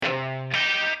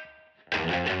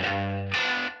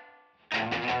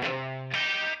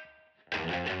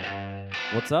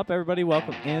What's up, everybody?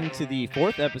 Welcome into the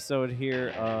fourth episode here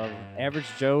of Average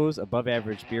Joe's Above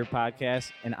Average Beer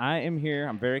Podcast. And I am here.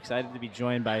 I'm very excited to be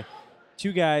joined by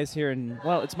two guys here in,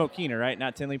 well, it's Mokina, right?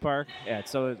 Not Tinley Park. Yeah,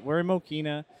 so we're in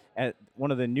Mokina at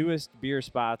one of the newest beer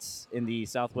spots in the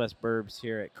Southwest Burbs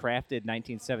here at Crafted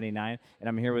 1979. And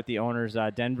I'm here with the owners,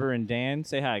 Denver and Dan.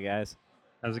 Say hi, guys.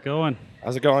 How's it going?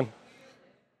 How's it going?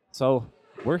 So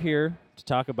we're here to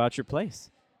talk about your place.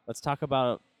 Let's talk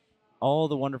about all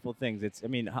the wonderful things.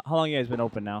 How long you guys been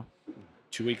open now?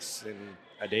 2 weeks in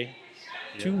a day.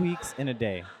 2 weeks in a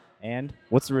day. And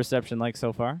what's the reception like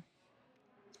so far?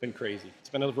 It's been crazy. It's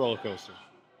been a roller coaster.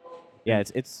 Yeah,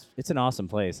 it's an awesome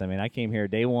place. I mean, I came here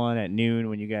day one at noon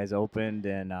when you guys opened,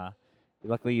 and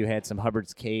luckily you had some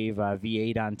Hubbard's Cave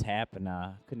V8 on tap, and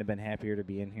couldn't have been happier to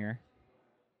be in here.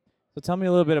 So tell me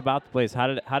a little bit about the place. How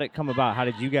did it come about? How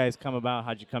did you guys come about?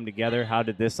 How did you come together? How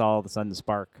did this all of a sudden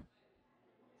spark?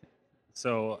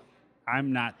 So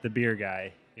I'm not the beer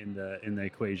guy in the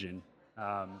equation.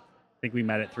 I think we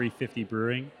met at 350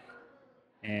 Brewing,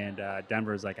 and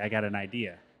Denver's like, I got an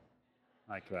idea.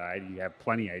 Like, you have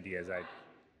plenty of ideas.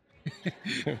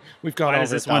 We've gone why over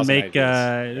does this 1,000 one make?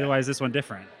 ideas. Why is this one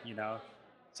different? You know.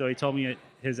 So he told me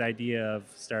his idea of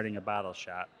starting a bottle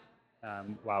shop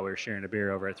while we were sharing a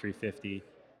beer over at 350,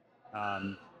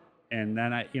 and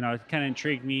then it kind of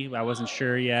intrigued me. I wasn't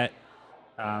sure yet.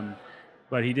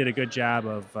 But he did a good job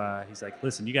of, he's like,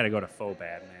 listen, you got to go to Fobab,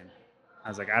 man. I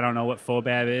was like, I don't know what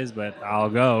Fobab is, but I'll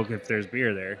go if there's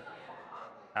beer there.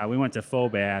 We went to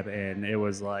Fobab, and it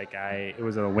was like, it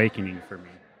was an awakening for me.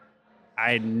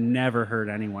 I had never heard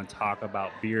anyone talk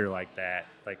about beer like that,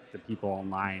 like the people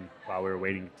online while we were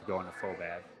waiting to go into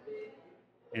Fobab.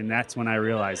 And that's when I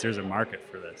realized there's a market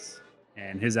for this.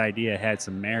 And his idea had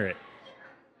some merit.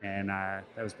 And that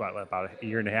was about a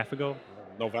year and a half ago?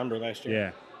 November last year.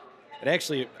 Yeah. It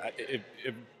actually, it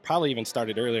probably even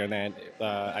started earlier than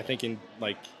that. I think in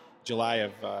like July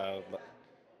of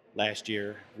last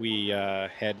year, we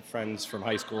had friends from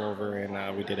high school over,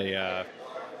 and we did a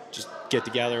just get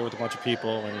together with a bunch of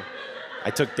people. And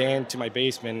I took Dan to my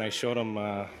basement, and I showed him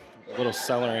a little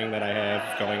cellaring that I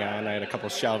have going on. I had a couple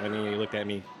of shelving, and he looked at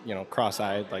me,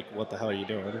 cross-eyed, like, "What the hell are you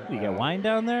doing?" You got wine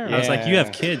down there? I was like, you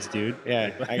have kids, dude.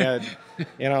 Yeah, I got,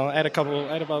 I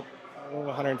had about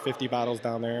 150 bottles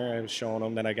down there. I was showing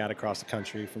them that I got across the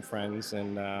country from friends,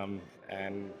 and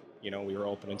we were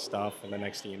opening stuff, and the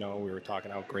next thing you know, we were talking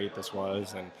how great this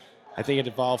was, and I think it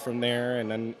evolved from there,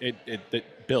 and then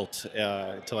it built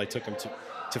until I took them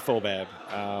to Fobab.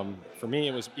 For me,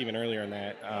 it was even earlier than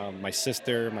that. My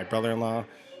sister, my brother-in-law,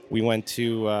 we went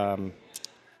to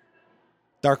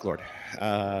Dark Lord.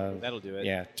 That'll do it.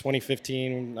 Yeah,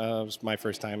 2015 was my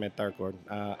first time at Dark Lord.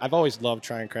 I've always loved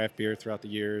trying craft beer throughout the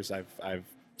years. I've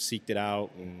seeked it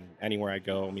out, and anywhere I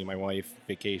go, me and my wife,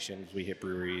 vacations, we hit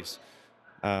breweries.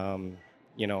 I've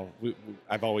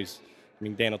always,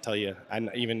 Dan will tell you,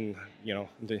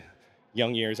 the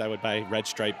young years, I would buy Red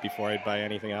Stripe before I'd buy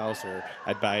anything else, or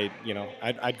I'd buy,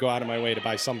 I'd go out of my way to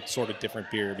buy some sort of different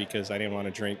beer because I didn't want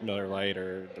to drink Miller Lite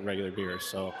or the regular beer.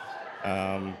 So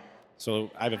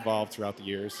I've evolved throughout the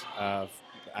years,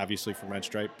 obviously from Red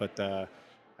Stripe, but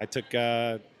I took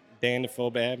Dan to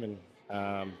Fobab, and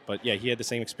but yeah, he had the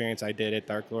same experience I did at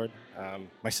Dark Lord.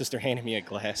 My sister handed me a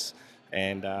glass,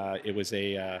 and it was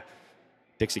a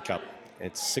Dixie cup.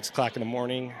 It's 6 o'clock in the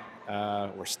morning.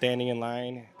 We're standing in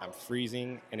line. I'm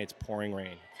freezing, and it's pouring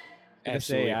rain.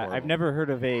 I've never heard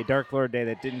of a Dark Lord day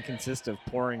that didn't consist of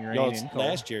pouring rain. No, it's and cold.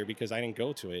 last year because I didn't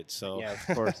go to it. So yeah,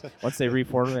 of course. Once they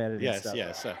reformatted it. Yes, stuff.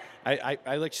 yes. I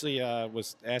actually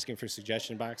was asking for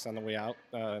suggestion box on the way out,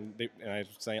 and I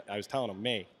was telling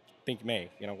them think May.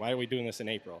 Why are we doing this in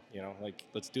April?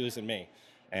 Let's do this in May.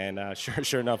 And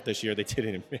sure enough, this year they did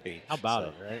it in May. How about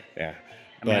it, right?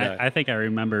 Yeah. I think I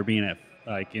remember being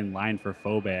in line for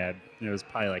Fobab. It was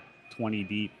probably like 20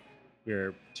 deep. We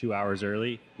were 2 hours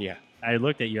early. Yeah. I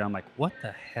looked at you. I'm like, what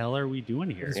the hell are we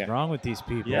doing here? What's wrong with these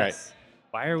people? Yes.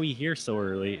 Why are we here so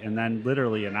early? And then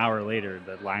literally an hour later,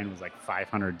 the line was like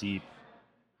 500 deep.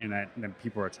 And then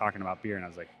people were talking about beer, and I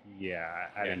was like,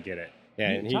 I didn't get it. Yeah,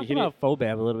 and Talk about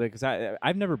Fobab a little bit, because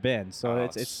I've never been, so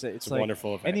it's a like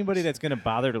wonderful event. Anybody that's going to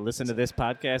bother to listen to this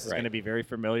podcast is going to be very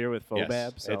familiar with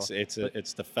Fobab. Yes. So.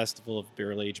 It's the festival of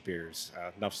barrel-aged beers.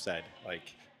 Enough said.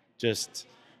 Like, just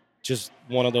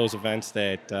one of those events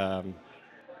that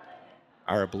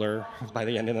are a blur by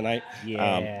the end of the night.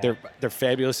 Yeah. They're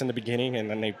fabulous in the beginning, and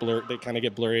then they kind of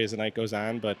get blurry as the night goes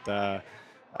on. But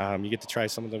you get to try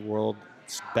some of the world's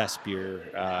best beer,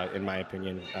 in my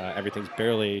opinion. Everything's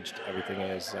barrel aged. Everything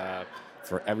is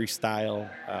for every style,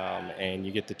 and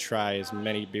you get to try as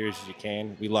many beers as you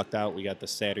can. We lucked out. We got the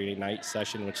Saturday night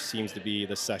session, which seems to be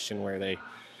the session where they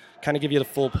kind of give you the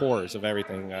full pours of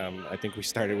everything. I think we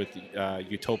started with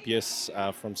Utopias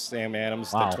from Sam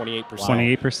Adams, Wow. the 28%.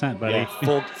 28%, buddy. Yeah,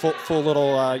 full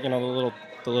little,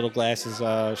 the little glasses,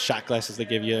 shot glasses they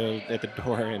give you at the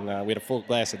door, and we had a full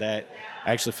glass of that.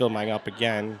 I actually filled mine up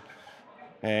again,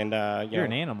 and You're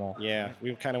an animal. Yeah,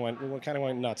 we kind of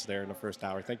went nuts there in the first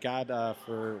hour. Thank God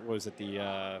for what was it,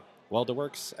 the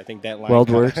Welderworks? I think that line.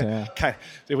 Weldworks, yeah.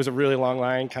 It was a really long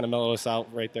line, kind of mellowed us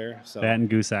out right there. So That and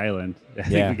Goose Island. I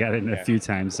think Yeah. we got in a few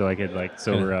times so I could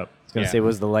sober up. I was gonna say,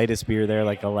 was the lightest beer there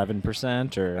like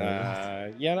 11% or?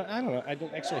 yeah, I don't know. I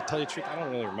don't actually tell you the truth. I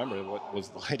don't really remember what was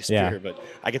the lightest Yeah. beer, but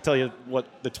I can tell you what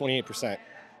the 28%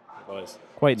 was.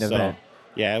 Quite an So, event.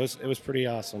 yeah, it was pretty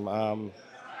awesome.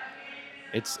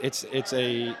 It's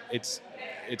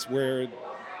where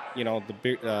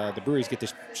the breweries get to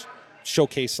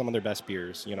showcase some of their best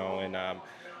beers, and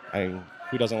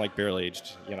who doesn't like barrel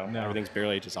aged? No. Everything's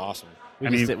barrel aged is awesome.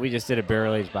 We just did a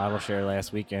barrel aged bottle share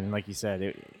last weekend. Like you said,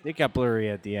 it got blurry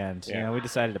at the end. Yeah. We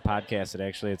decided to podcast it.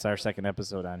 Actually, it's our second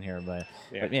episode on here, but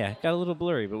it got a little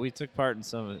blurry. But we took part in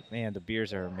some of it. Man, the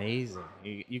beers are amazing.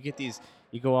 You get these.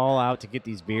 You go all out to get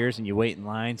these beers, and you wait in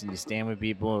lines, and you stand with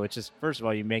people. Which is, first of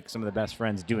all, you make some of the best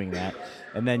friends doing that,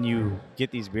 and then you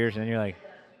get these beers, and then you're like,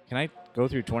 can I go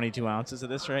through 22 ounces of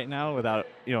this right now without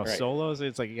Right. solos?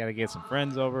 It's like you got to get some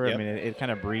friends over. Yep. I mean, it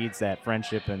kind of breeds that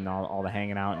friendship and all the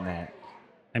hanging out and that.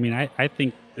 I mean, I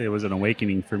think it was an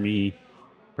awakening for me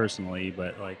personally,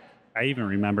 but I even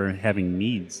remember having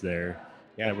meads there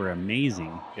that were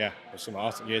amazing. Yeah, there's some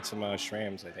awesome. You had some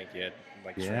Shrams. I think you had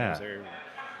Yeah. Shrams there.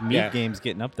 Meat game's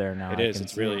getting up there now. It I is. can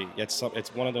It's see really. It's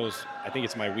one of those. I think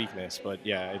it's my weakness, but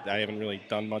yeah, I haven't really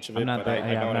done much of it. I'm not but there-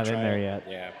 I yeah, I'm want not to in try there it. yet.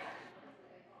 Yeah.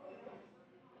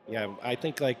 Yeah, I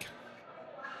think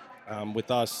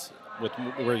with us,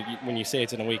 when you say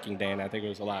it's an awakening, Dan, I think it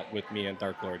was a lot with me and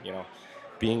Dark Lord.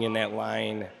 Being in that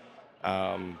line,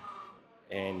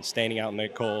 and standing out in the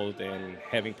cold and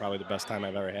having probably the best time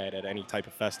I've ever had at any type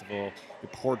of festival.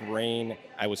 It poured rain.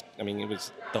 It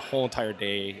was the whole entire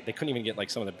day. They couldn't even get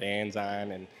some of the bands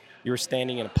on, and you were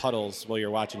standing in puddles while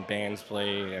you're watching bands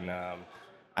play. And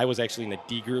I was actually in the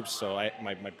D group, so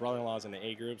my brother-in-law's in the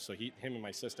A group, so him and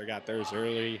my sister got theirs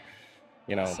early.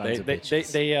 Sons of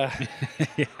bitches.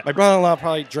 My brother-in-law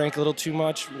probably drank a little too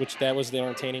much, which that was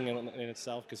entertaining in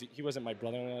itself because he wasn't my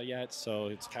brother-in-law yet. So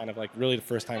it's kind of really the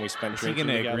first time we spent Is he drinking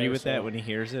gonna together. agree with so- that when he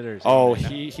hears it, or? Is Oh,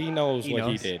 he he knows He what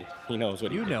he knows? did. He knows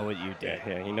what he you did. know what you did.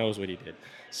 Yeah, he knows what he did.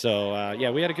 So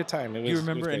we had a good time. Do you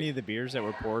remember any of the beers that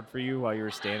were poured for you while you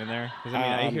were standing there? Because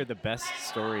I hear the best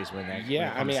stories when that.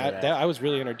 Yeah, when it comes to that. I was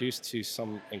really introduced to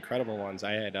some incredible ones.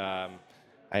 I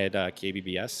had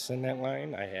KBBS in that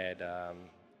line. I had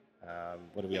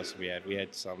what else did we had? We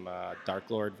had some Dark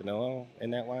Lord Vanilla in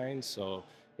that line. So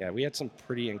yeah, we had some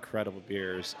pretty incredible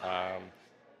beers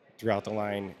throughout the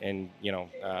line. And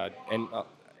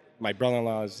my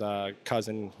brother-in-law's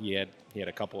cousin, he had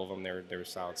a couple of them. They were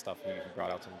solid stuff. He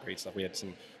brought out some great stuff. We had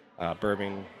some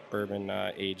bourbon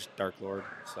aged Dark Lord.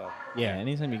 So Yeah,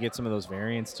 anytime you get some of those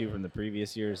variants too from the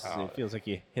previous years, it feels like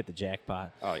you hit the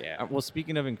jackpot. Oh yeah. Well,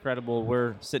 speaking of incredible,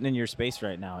 we're sitting in your space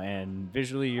right now, and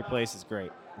visually your place is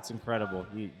great. It's incredible.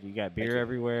 You got beer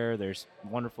everywhere. There's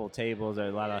wonderful tables.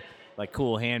 There's a lot of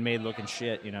cool handmade looking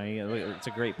shit. It's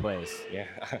a great place. Yeah.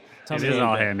 Tell It me is a little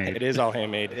all bit. handmade. It is all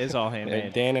handmade. It is all handmade.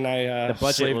 And Dan and I The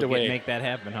budget slaved will away. make that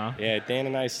happen, huh? Yeah, Dan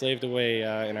and I slaved away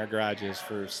in our garages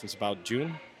since about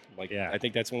June. Yeah. I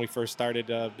think that's when we first started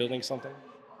building something.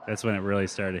 That's when it really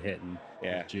started hitting.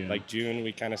 Yeah, June. June,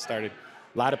 we kind of started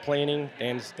a lot of planing.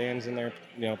 Dan's in there,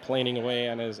 planing away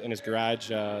in his garage,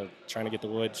 trying to get the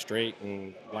wood straight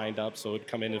and lined up so it would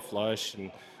come into flush.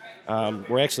 And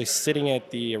we're actually sitting at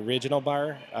the original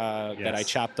bar that I Yes.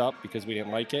 chopped up because we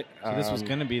didn't like it. So this was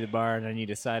going to be the bar, and then you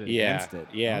decided Yeah, against it.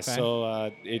 yeah. Okay.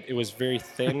 So it was very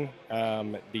thin.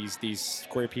 These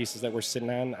square pieces that we're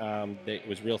sitting on, it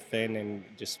was real thin and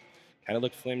just kind of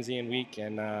looked flimsy and weak.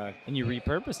 And you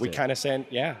repurposed we it. kind of said,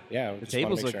 yeah. The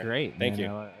tables look great. Thank man.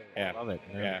 you. I Yeah. love it.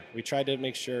 Yeah, we tried to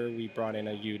make sure we brought in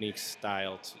a unique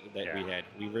style that Yeah. we had.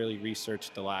 We really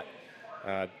researched a lot.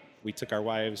 We took our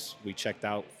wives, we checked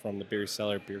out from the Beer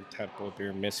Cellar, Beer Temple,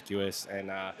 Beer Miscuous,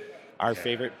 and Our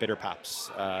favorite bitter pops.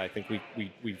 I think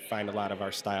we find a lot of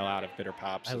our style out of bitter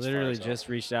pops. I as far literally as, just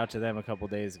reached out to them a couple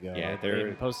days ago. Yeah, They they're-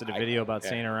 even posted a I- video about yeah.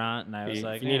 Saint Laurent, and I was if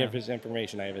like, you need yeah. his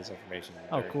information, I have his information.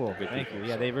 Oh, They're- cool. they're good Thank people, you.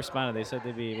 Yeah, so. they responded. They said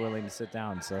they'd be willing to sit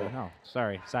down. So, Cool. no,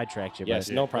 sorry, sidetracked you. Yes,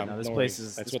 but, no but problem. this No place worries.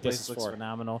 is That's this what place this is looks for.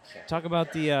 phenomenal. Talk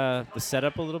about the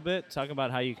setup a little bit. Talk about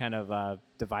how you kind of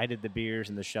divided the beers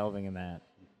and the shelving and that.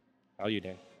 How you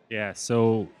doing? Yeah,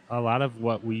 so a lot of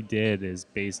what we did is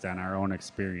based on our own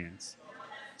experience.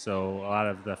 So a lot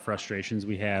of the frustrations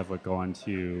we have with going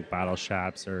to bottle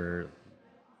shops or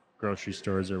grocery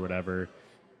stores or whatever,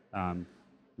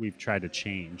 we've tried to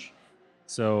change.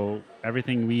 So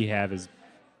everything we have is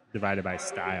divided by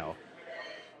style.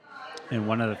 And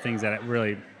one of the things that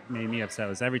really made me upset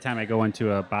was every time I go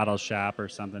into a bottle shop or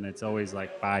something, it's always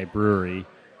like by brewery,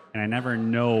 and I never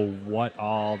know what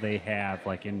all they have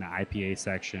like in the IPA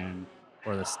section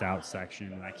or the stout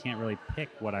section, and I can't really pick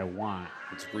what I want.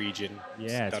 It's region.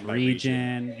 Yeah, it's done by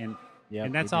region, and Yep,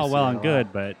 and that's we do all see well that and a good,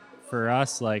 lot. but for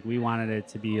us, like we wanted it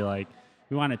to be like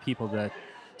we wanted people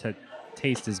to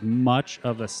taste as much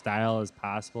of a style as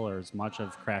possible or as much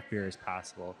of craft beer as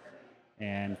possible.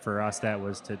 And for us, that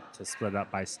was to split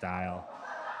up by style.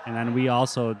 And then we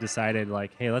also decided,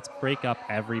 like, hey, let's break up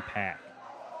every pack.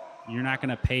 You're not going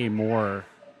to pay more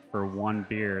for one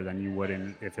beer than you would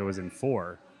if it was in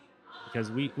 4.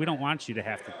 Because we don't want you to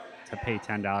have to pay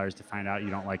 $10 to find out you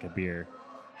don't like a beer.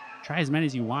 Try as many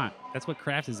as you want. That's what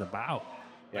craft is about.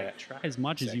 Yeah, Like, try as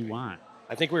much as you exactly. want.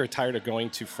 I think we were tired of going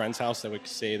to friends' house that would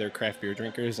say they're craft beer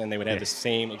drinkers and they would have the Yes.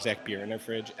 same exact beer in their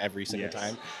fridge every single Yes.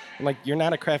 time. I'm like, you're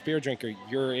not a craft beer drinker.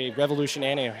 You're a Revolution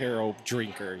Anti-Hero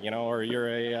drinker, or you're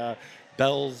a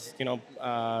Bell's,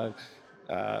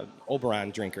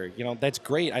 Oberon drinker. That's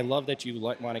great. I love that you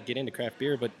want to get into craft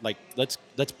beer, but like, let's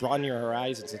broaden your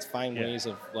horizons. Let's find Yeah. ways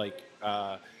of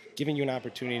giving you an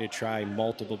opportunity to try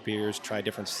multiple beers, try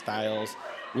different styles.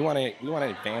 We want to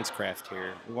advance craft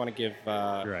here. We want to give.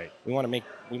 Right. We want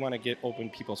to get open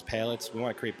people's palates. We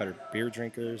want to create better beer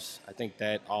drinkers. I think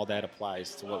that all that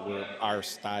applies to what our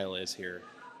style is here.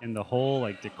 And the whole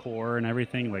like decor and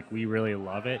everything, like we really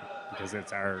love it because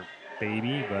it's our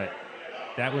baby, but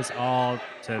that was all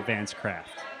to advance craft.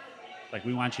 Like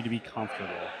we want you to be comfortable.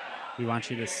 We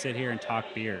want you to sit here and talk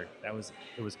beer. It was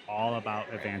all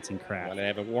about advancing We craft. want to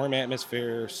have a warm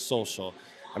atmosphere, social.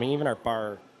 I mean, even our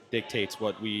bar dictates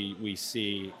what we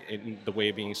see in the way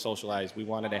of being socialized. We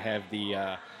wanted to have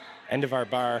the end of our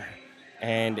bar,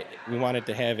 and we wanted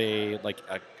to have a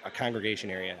congregation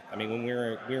area. I mean, when we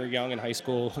were young in high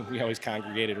school, we always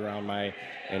congregated around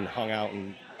and hung out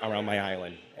around my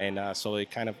island, and so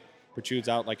it kind of protrudes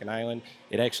out like an island.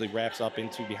 It actually wraps up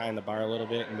into behind the bar a little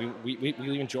bit, and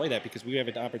we enjoy that because we have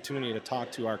an opportunity to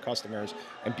talk to our customers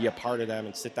and be a part of them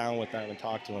and sit down with them and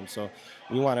talk to them. So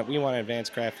we want to advance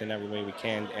craft in every way we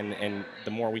can, and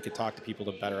the more we could talk to people,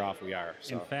 the better off we are.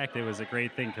 So. In fact, it was a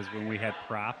great thing because when we had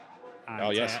prop on Oh,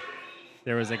 yes. tap,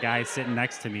 there was a guy sitting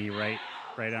next to me right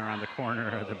around the corner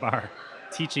of the bar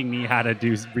teaching me how to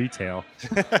do retail.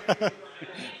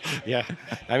 Yeah,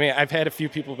 I mean, I've had a few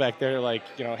people back there like,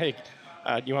 hey,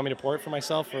 do you want me to pour it for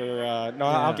myself or no?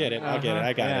 I'll get it. I'll get it.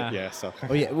 I got it. Yeah. So.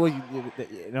 Oh yeah.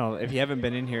 Well, if you haven't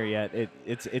been in here yet,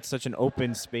 it's such an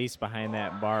open space behind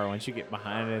that bar. Once you get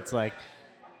behind it, it's like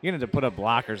you're gonna have to put up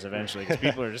blockers eventually because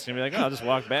people are just gonna be like, oh, I'll just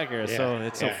walk back here. It's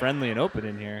so friendly and open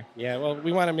in here. Yeah. Well,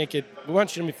 we want to make it. We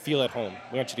want you to feel at home.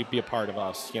 We want you to be a part of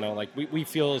us. Like we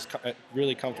feel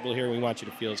really comfortable here. We want you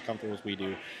to feel as comfortable as we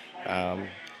do.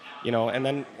 And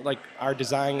then like our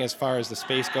design as far as the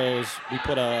space goes, we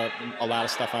put a lot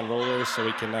of stuff on rollers so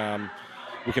we can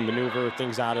maneuver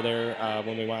things out of there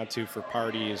when we want to for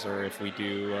parties, or if we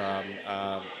do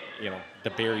the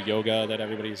beer yoga that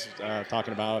everybody's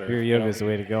talking about. Or, Beer yoga is the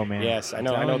way to go, man. Yes, I I'm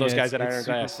know telling those you, guys that it's are in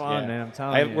super class. fun, Yeah. man. I'm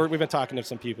telling you. We've been talking to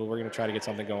some people. We're going to try to get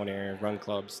something going here, run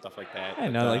clubs, stuff like that. I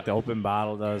know, like the open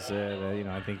bottle does it.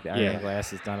 I think the Iron Yeah.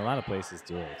 Glass has done. A lot of places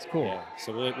do it. It's cool. Yeah,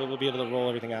 so we'll be able to roll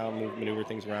everything out, maneuver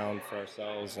things around for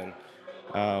ourselves, and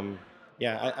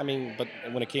I mean, but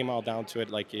when it came all down to it,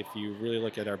 like if you really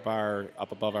look at our bar,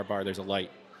 up above our bar, there's a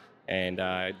light, and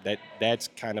that's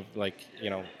kind of like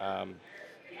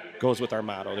goes with our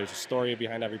motto. There's a story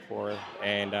behind every pour,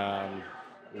 and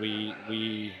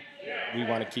we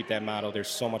want to keep that motto. There's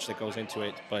so much that goes into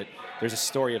it, but there's a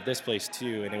story of this place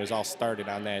too, and it was all started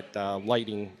on that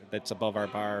lighting that's above our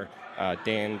bar.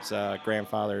 Dan's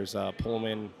grandfather's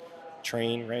Pullman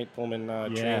train, right? Pullman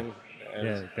train.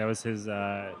 Yeah, that was his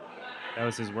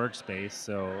workspace.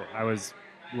 So I was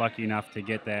lucky enough to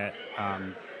get that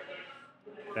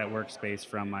workspace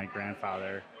from my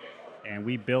grandfather, and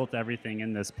we built everything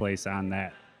in this place on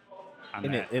that. on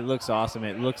And that. it looks awesome.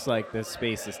 It looks like the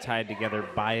space is tied together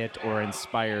by it or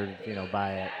inspired,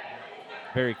 by it.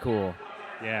 Very cool.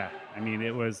 Yeah, I mean,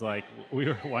 it was like we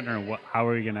were wondering what are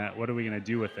we gonna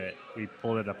do with it. We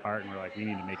pulled it apart and we're like, we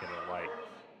need to make it a light.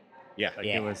 Yeah. Like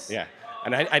Yeah. it was. Yeah.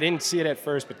 And I didn't see it at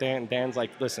first, but Dan's like,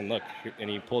 listen, look, and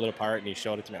he pulled it apart and he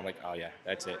showed it to me. I'm like, oh yeah,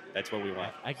 that's it. That's what we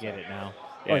want. I get it now.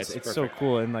 Yeah, It's so perfect.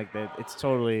 cool, and like that, it's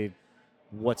totally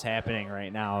what's happening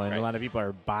right now, and a Right. lot of people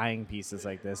are buying pieces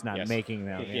like this, not Yes. making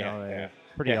them. Yeah.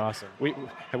 Pretty Yeah. awesome.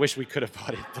 I wish we could have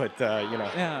bought it, but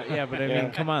Yeah, but I Yeah.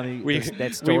 mean, come on, we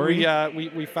that story.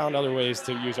 we found other ways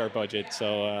to use our budget,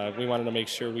 so we wanted to make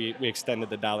sure we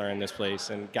extended the dollar in this place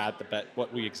and got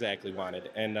what we exactly wanted.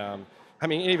 And I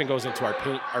mean, it even goes into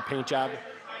our paint job.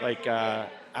 Like I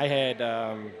had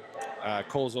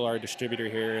Colesville, our distributor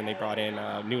here, and they brought in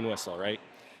Noon Whistle, right?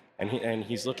 And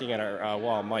he's looking at our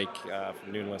wall, Mike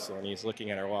from Noon Whistle, and he's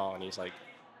looking at our wall, and he's like,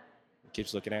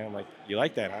 keeps looking at him like, you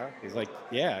like that, huh? He's like,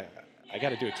 yeah, I got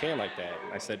to do a can like that.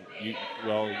 And I said,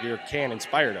 your can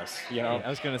inspired us, I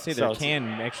was gonna say So their it's- can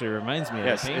actually reminds me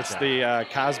Yes, of the paint it's shop. the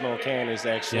Cosmo can is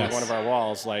actually Yes. one of our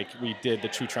walls. Like we did the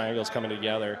two triangles coming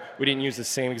together. We didn't use the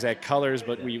same exact colors,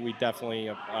 but we definitely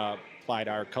applied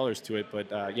our colors to it.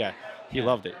 But yeah, he Yeah.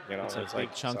 loved it. It's like it's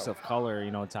big chunks of color,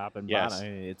 top and Yes. bottom. I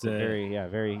mean, it's The- a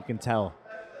very you can tell.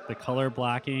 The color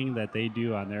blocking that they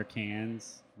do on their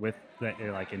cans with that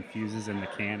it like infuses in the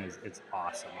can it's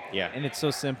awesome. Yeah. And it's so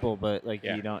simple, but like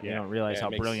Yeah. you don't Yeah. realize Yeah, how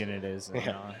it makes- brilliant it is.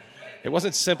 Yeah. It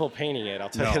wasn't simple painting it, I'll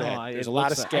tell No. you No, that. There's it a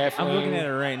lot of looks like- scaffolding. I'm looking at it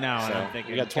right now, and So, I'm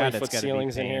thinking, we got God, 20 that's foot gotta be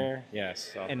ceilings in pain. here.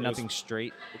 Yes. So And it was- nothing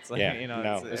straight. It's like Yeah, no,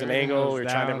 no. it's, There's an everything angle. goes We were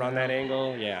trying to down, run that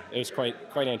angle. Yeah, it was quite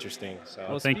interesting. So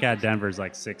Well, Thank God Denver's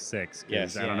like 6'6".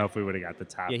 Yes. I don't know if we would have got the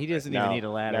top. Yeah, he of it. doesn't even No, need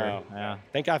a ladder. no. Yeah.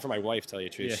 Thank God for my wife, tell you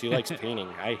the truth. Yeah. She likes painting.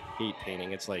 I hate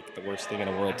painting. It's like the worst thing in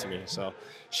the world to me. So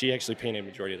she actually painted the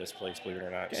majority of this place, believe it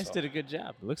or not. You guys so. did a good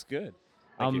job. It looks good.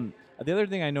 Thank you. The other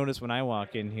thing I noticed when I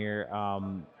walk in here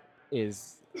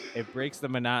is it breaks the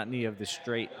monotony of the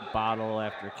straight bottle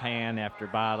after can after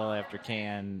bottle after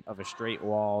can of a straight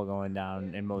wall going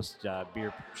down in most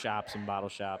beer shops and bottle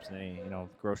shops and any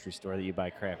grocery store that you buy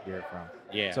craft beer from.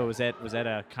 Yeah. So was that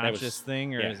a conscious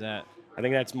thing, or yeah. is that? I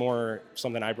think that's more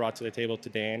something I brought to the table to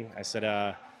Dan. I said,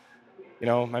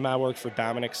 my mom worked for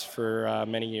Dominic's for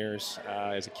many years.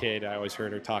 As a kid, I always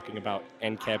heard her talking about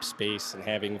end cap space and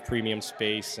having premium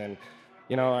space. And,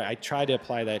 I tried to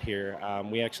apply that here.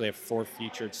 We actually have 4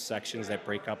 featured sections that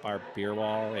break up our beer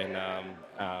wall. And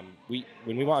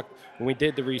when we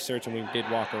did the research and we did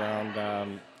walk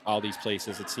around all these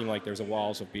places, it seemed like there's a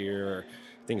walls of beer or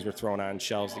things were thrown on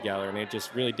shelves together, and it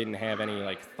just really didn't have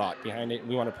any thought behind it.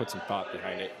 We wanted to put some thought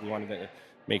behind it. We wanted to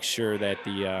make sure that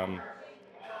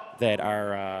that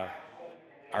our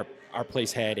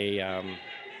place had a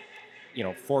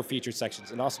 4 featured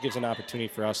sections, and also gives an opportunity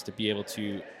for us to be able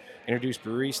to introduce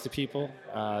breweries to people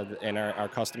and our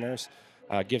customers.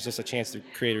 Gives us a chance to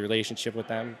create a relationship with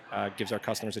them. Gives our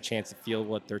customers a chance to feel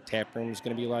what their tap room is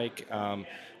going to be like.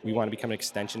 We want to become an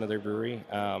extension of their brewery.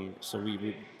 So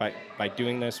we by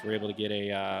doing this, we're able to get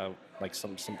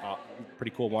some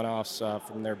pretty cool one-offs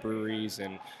from their breweries,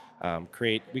 and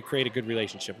create a good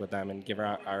relationship with them, and give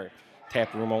our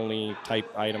tap room only type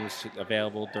items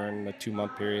available during the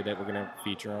 2-month period that we're going to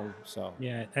feature them. So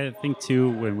Yeah, I think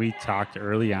too when we talked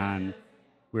early on,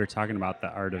 we were talking about the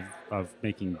art of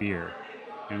making beer,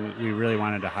 and we really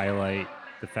wanted to highlight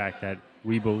the fact that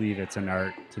we believe it's an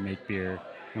art to make beer,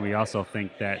 and we also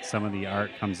think that some of the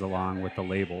art comes along with the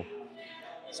label.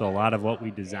 So a lot of what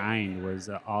we designed was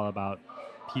all about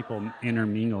people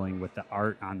intermingling with the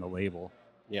art on the label.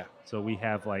 yeah, So we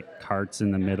have carts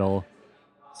in the middle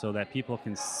so that people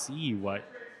can see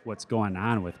what's going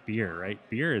on with beer, right?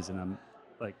 Beer is in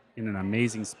an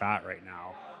amazing spot right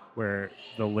now where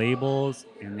the labels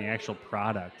and the actual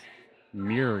product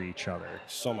mirror each other.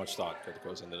 so much thought that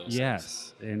goes into those things.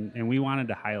 Yes, and we wanted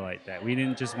to highlight that. We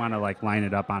didn't just want to line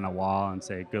it up on a wall and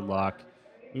say good luck.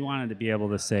 We wanted to be able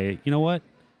to say, you know what,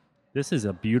 this is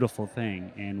a beautiful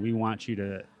thing, and we want you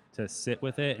to sit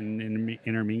with it and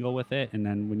intermingle with it, and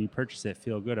then when you purchase it,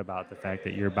 feel good about the fact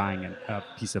that you're buying a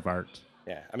piece of art.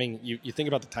 Yeah, I mean, you think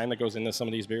about the time that goes into some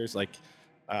of these beers, like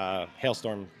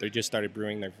Hailstorm, they just started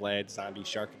brewing their Vlad Zombie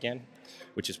Shark again,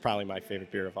 which is probably my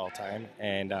favorite beer of all time.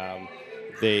 And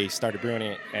they started brewing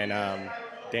it, and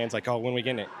Dan's like, oh, when are we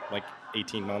getting it? Like,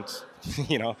 18 months.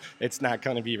 It's not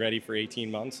going to be ready for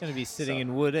 18 months. It's going to be sitting So,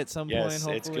 in wood at some point, yes,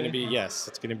 hopefully. it's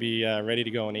going to be ready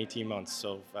to go in 18 months.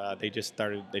 So they just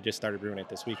started brewing it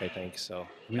this week, I think. So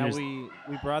Now we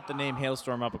brought the name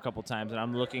Hailstorm up a couple times, and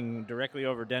I'm looking directly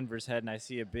over Denver's head, and I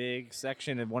see a big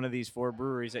section of one of these 4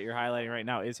 breweries that you're highlighting right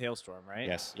now is Hailstorm, right?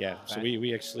 yes, yeah. Okay. So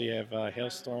we actually have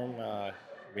Hailstorm,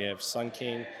 we have Sun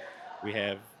King, we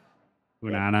have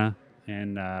Unana,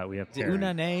 and we have Is it Perrin.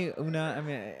 I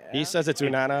mean, he says it's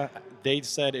Unana. They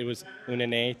said it was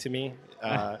Unane to me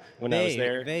when I was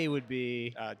there. They would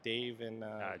be. Dave and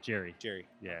Jerry. Jerry.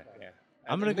 Yeah. Yeah.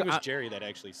 I'm gonna think go- It was I- Jerry that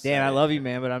actually said Dan, I it. love you,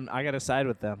 man, but I gotta side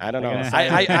with them. I don't know. gotta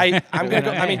side with I'm gonna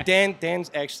go. I mean, Unane.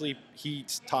 Dan's actually he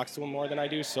talks to him more than I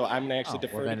do, so I'm gonna actually Oh,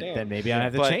 defer well, to then, Dan. then maybe I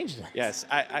have to But, change that. Yes,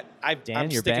 Dan, I'm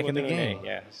you're sticking back in with the Unane. game.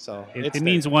 Yeah, so It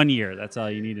means 1 year. That's all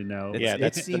you need to know. Yeah, It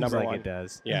that's the seems number like one. it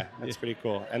does. Yeah, that's pretty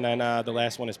cool. And then the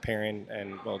last one is Perrin,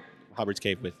 and Hubbard's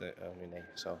Cave with Unane.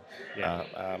 So Yeah.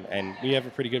 and we have a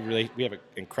pretty good we have an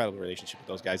incredible relationship with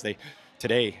those guys.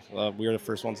 Today we were the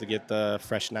first ones to get the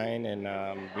Fresh 9, and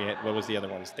we had, what was the other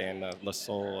ones, Dan? La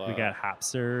Sol. We got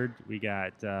Hopserd. We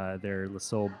got their La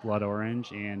Sol Blood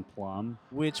Orange and Plum.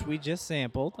 Which we just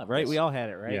sampled, right? Yes. We all had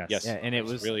it, right? Yes. Yes, Yeah, and it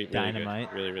was really, really dynamite.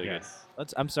 good. Really, really Yes.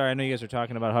 I'm sorry, I know you guys are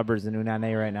talking about Hubbard's and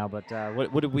Unane right now, but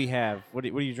what did we have? What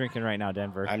are you drinking right now,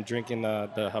 Denver? good. I'm drinking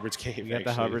the Hubbard's Cave. You got the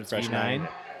actually, Hubbard's Fresh V9?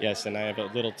 Yes, and I have a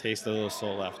little taste of the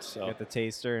Soul left. You So got the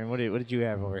taster, and what did you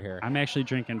have over here? I'm actually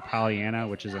drinking Pollyanna,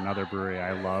 which is another brewery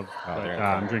I love. Oh, but, they're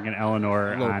I'm drinking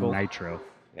Eleanor Local. on Nitro.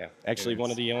 yeah, actually,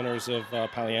 one of the owners of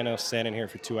Pollyanna sat in here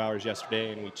for 2 hours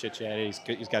yesterday, and we chit chatted.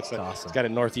 He's got some, awesome. he's got a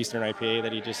Northeastern IPA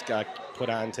that he just got put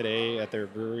on today at their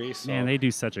brewery. So Man, they do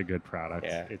such a good product.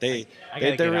 yeah, It's- I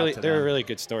gotta get they're out really to they're a them. really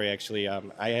good story actually.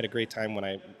 I had a great time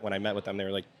when I met with them. They were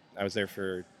like, I was there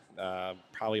for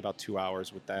probably about 2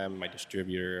 hours with them. My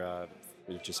distributor,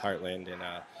 which is Heartland,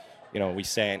 and we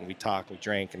sat and we talked, we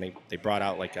drank, and they brought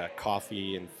out like a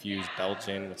coffee infused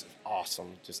Belgian, which is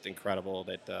awesome, just incredible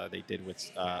that they did with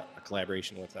a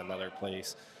collaboration with another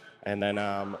place, and then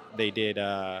they did.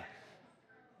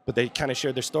 But they kind of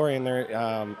shared their story in their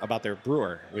about their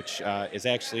brewer, which is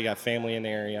actually got family in the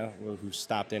area who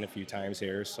stopped in a few times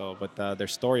here. So, but their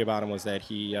story about him was that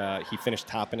he finished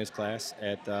top in his class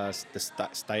at the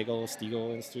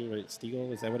Stiegel Institute. Right?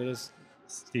 Stiegel, is that what it is?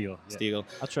 Steel. Yeah. Stiegel.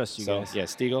 I'll trust you So guys. yeah,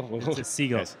 Stiegel. It's a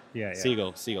Seagull. Yes. Yeah.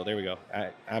 Siegel. There we go.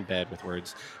 I'm bad with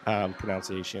words,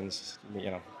 pronunciations.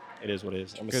 It is what it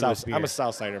is. I'm Good with beer. a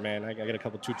South Sider, man. I got a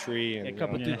couple two tree and A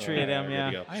couple Yeah. two tree of them, good to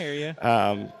yeah. go. I hear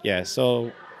you. Yeah,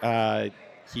 so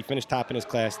he finished top in his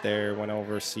class there, went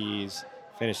overseas,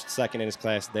 finished second in his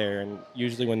class there, and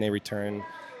usually when they return,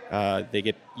 they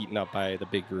get eaten up by the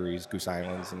big breweries, Goose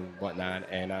Islands and whatnot.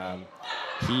 And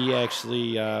he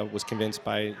actually was convinced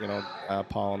by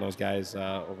Paul and those guys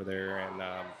over there, and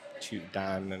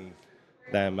Don and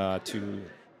them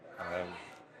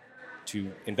to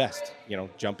invest,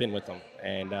 jump in with them.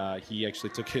 And he actually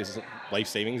took his life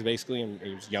savings basically, and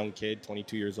he was a young kid,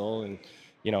 22 years old, and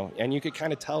and you could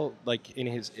kind of tell, like in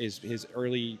his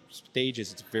early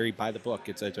stages, it's very by the book.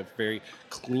 It's a very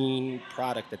clean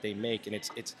product that they make, and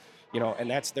it's and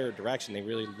that's their direction. They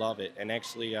really love it. And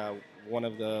actually, one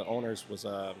of the owners was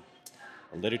a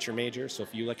literature major, so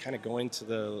if you kind of go into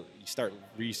you start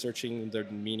researching the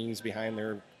meanings behind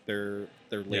their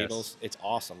labels, it's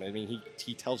awesome. I mean,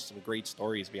 he tells some great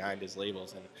stories behind his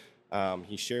labels, and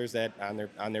he shares that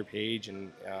on their page,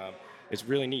 and it's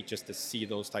really neat just to see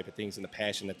those type of things and the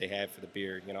passion that they have for the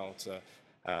beer. It's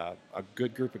a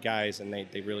good group of guys, and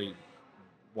they really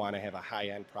want to have a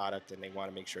high-end product, and they want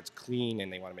to make sure it's clean,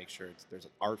 and they want to make sure there's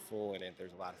artful, and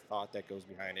there's a lot of thought that goes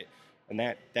behind it, and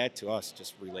that to us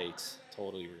just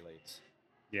totally relates.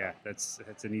 Yeah, that's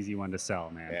an easy one to sell,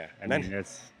 man. Yeah, I and mean, then-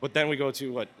 that's But then we go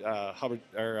to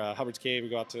Hubbard's Cave. We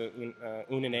go out to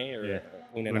Unane or Yeah.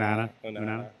 Unana,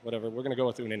 Unana. whatever. We're gonna go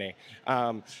with Unane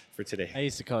for today. I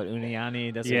used to call it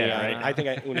Uniani. That's Yeah, what Yeah, right. I think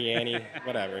Uniani,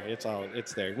 whatever.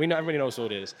 It's there. Everybody knows who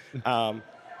it is.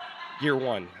 Year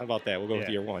one. How about that? We'll go with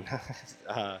Yeah. year one.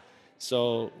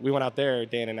 So we went out there,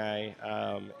 Dan and I,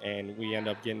 and we end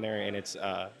up getting there, and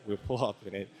we pull up,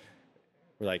 and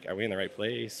we're like, are we in the right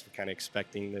place? We're kind of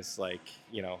expecting this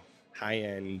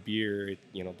high-end beer.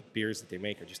 The beers that they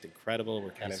make are just incredible. We're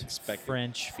kind of expecting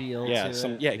French feel. yeah,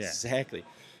 to it. exactly.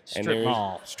 Strip there's-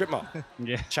 mall. Strip mall.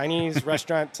 yeah. Chinese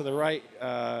restaurant to the right,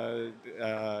 a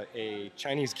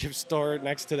Chinese gift store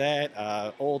next to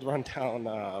that, old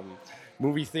rundown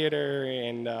movie theater,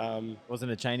 and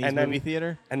Wasn't it a Chinese and then- movie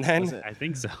theater? and Was then it? I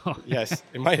think so. yes,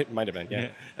 it might have been, yeah.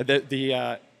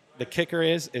 The kicker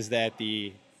is that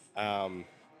the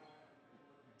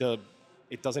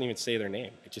it doesn't even say their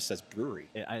name. It just says brewery.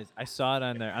 I saw it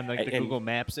on there on like the And- Google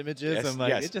Maps images. Yes, I'm like,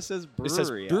 yes. it just says brewery. It says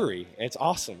brewery. And it's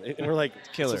awesome. And we're like,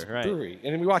 killer, it says right. brewery.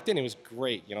 And then we walked in. It was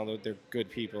great. You know, they're good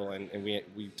people, and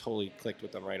we totally clicked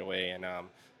with them right away. And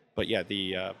but yeah,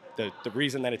 the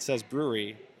reason that it says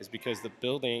brewery is because the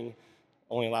building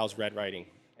only allows red writing.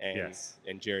 And Yes.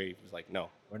 and Jerry was like, no,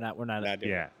 We're not doing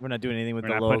Yeah. it. we're not doing anything with We're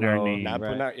the not logo. putting our name. Not right.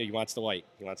 putting out, he wants the white.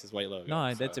 He wants his white logo.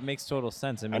 No, so. it makes total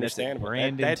sense. I mean, that's Understandable.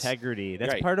 brand That's integrity.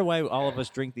 That's right. part of why all of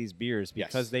us drink these beers Yes.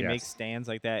 because they make Yes. stands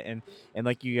like that. And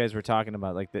like you guys were talking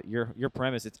about, like your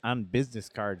premise, it's on business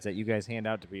cards that you guys hand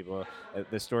out to people.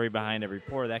 The story behind every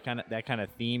pour, that kind of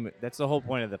theme. That's the whole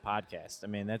point of the podcast. I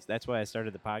mean, that's why I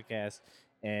started the podcast.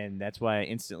 And that's why I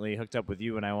instantly hooked up with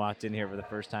you when I walked in here for the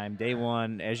first time. Day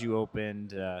one, as you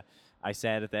opened, I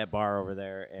sat at that bar over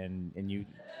there, and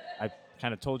I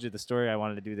kind of told you the story. I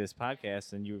wanted to do this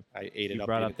podcast, and I ate it you up.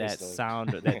 brought ate up it that instantly. sound.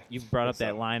 That you brought up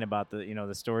that So- line about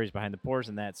the stories behind the pours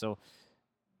and that. So,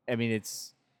 I mean,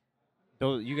 it's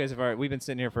you guys have already. We've been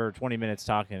sitting here for 20 minutes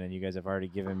talking, and you guys have already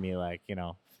given me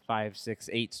 5, 6,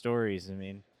 8 stories. I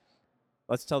mean,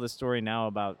 let's tell the story now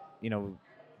about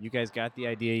you guys got the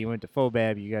idea. You went to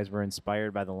Fobab. You guys were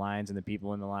inspired by the lines and the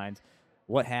people in the lines.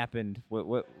 What happened?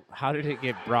 How did it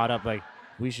get brought up? Like,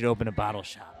 we should open a bottle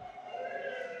shop.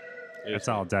 It's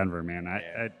all Denver, man.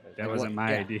 Yeah. That wasn't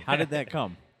my Yeah. idea. How did that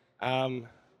come?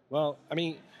 Well, I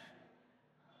mean,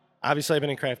 obviously I've been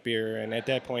in craft beer, and at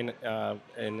that point,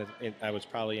 and I was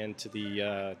probably into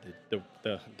the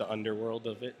underworld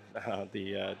of it,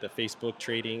 the Facebook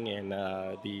trading and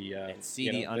the And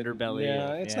seedy you know, underbelly.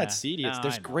 Yeah, it's Yeah. not seedy. No,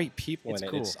 There's I know. great people It's in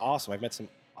it. cool. It's awesome. I've met some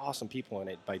awesome people in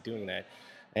it by doing that.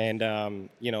 And I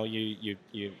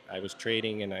was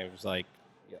trading, and I was like,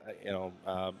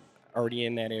 already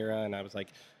in that era, and I was like,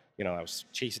 I was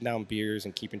chasing down beers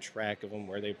and keeping track of them,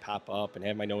 where they pop up, and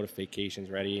have my notifications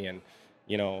ready. And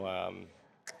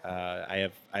I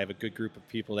have a good group of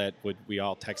people that we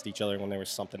all text each other when there was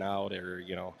something out, or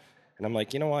and I'm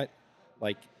like, you know what,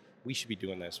 like, we should be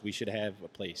doing this. We should have a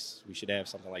place. We should have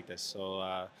something like this. So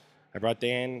I brought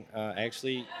Dan.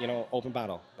 Actually, Open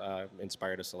Bottle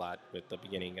inspired us a lot with the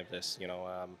beginning of this.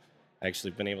 I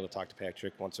actually been able to talk to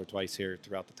Patrick once or twice here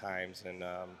throughout the times, and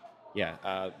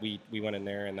we went in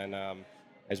there, and then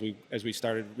as we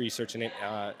started researching it,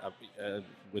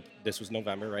 this was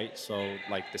November, right? So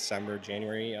like December,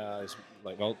 January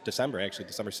December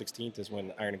 16th is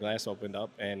when Iron and Glass opened up,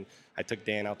 and I took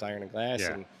Dan out to Iron and Glass,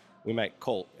 Yeah. and we met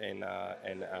Colt, and I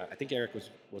think Eric was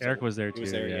Eric was there he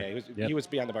was too, there, yeah. yeah. He was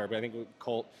behind the bar, but I think it was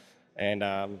Colt, and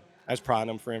I was prodding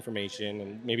him for information,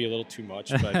 and maybe a little too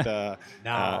much, but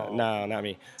no, not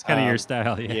me. It's kind of your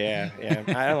style, yeah. Yeah.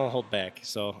 I don't hold back.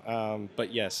 So,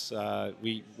 but yes,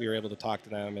 we were able to talk to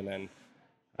them, and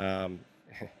then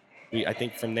I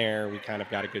think from there we kind of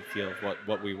got a good feel of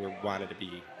what we wanted to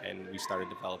be, and we started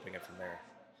developing it from there.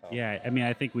 So. Yeah, I mean,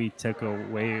 I think we took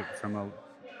away from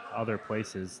other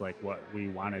places like what we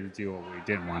wanted to do, what we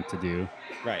didn't want to do.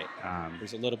 Right.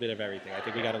 There's a little bit of everything. I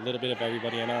think we got a little bit of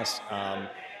everybody in us.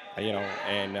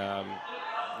 And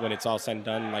when it's all said and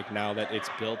done, like now that it's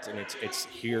built and it's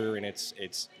here and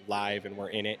it's live and we're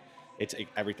in it, it's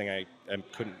everything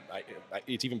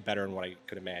it's even better than what I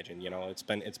could imagine. It's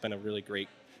been a really great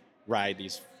ride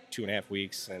these 2.5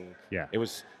 weeks, and Yeah. it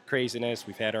was craziness.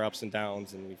 We've had our ups and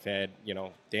downs, and we've had,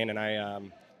 Dan and I,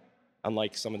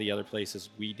 unlike some of the other places,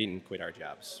 we didn't quit our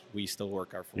jobs. We still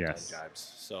work our full-time Yes.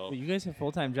 jobs. So Well, you guys have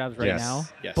full-time jobs right Yes. now?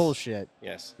 Yes. Bullshit.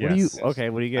 yes. What do you? Yes. Okay,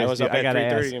 what do you guys I was do? up at gotta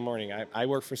 3:30 ask. in the morning. I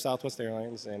work for Southwest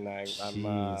Airlines, and I'm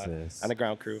Jesus. on the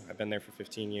ground crew. I've been there for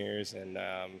 15 years, and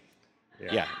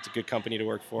yeah, it's a good company to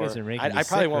work for. guys are making me I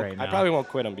probably sick won't. right I now. probably won't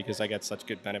quit them because I got such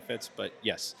good benefits. But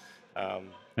yes,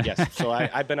 yes. So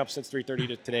I've been up since 3:30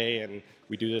 to today, and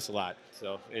we do this a lot.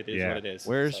 So it is Yeah. what it is.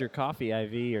 Where's So your coffee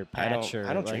IV or I patch? don't. or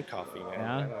I don't like- drink coffee, man.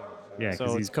 Yeah? I don't- Yeah, So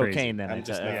 'cause it's he's crazy. cocaine then. I'm I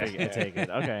just not- take it.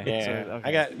 Okay. Yeah. So, okay.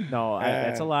 I got-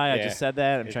 that's a lie. I yeah. just said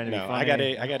that. I'm trying to be No,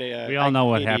 funny. I got a. We all know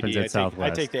what ADD. happens at I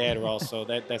Southwest. take the Adderall, so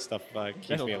that stuff keeps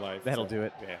That'll- me alive. that'll so, do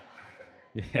it. Yeah.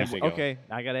 Yeah. There we go. Okay,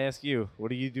 I gotta ask you.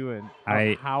 What are you doing?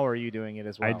 How are you doing it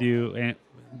as well? I do. And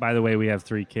by the way, we have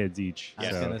 3 kids each. I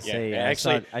was so gonna say, Yeah, I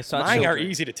actually, saw mine are children.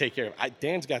 easy to take care of.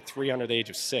 Dan's got 3 under the age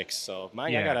of 6, so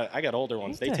mine. Yeah. I got older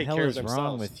ones. What They the take hell care is of themselves.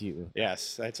 wrong with you?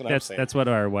 Yes, that's what I'm saying. that's what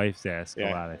our wives ask a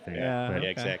Yeah. lot, I think. Yeah. But- Yeah, Okay.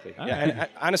 exactly. All Yeah, right. and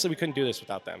honestly, we couldn't do this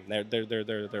without them.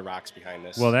 They're rocks behind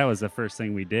this. Well, that was the first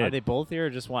thing we Are did. they both here or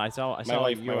just one? I saw my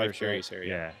wife yours, Sherry's here.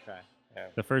 yeah. Okay. Yeah.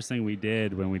 The first thing we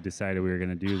did when we decided we were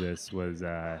going to do this was,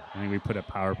 I think we put a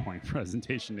PowerPoint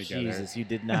presentation together. Jesus, you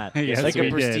did not. Yes, Like we a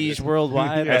did. Prestige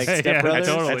Worldwide, Yeah, like yeah, Step Brothers.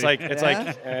 totally. It's like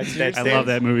that's I love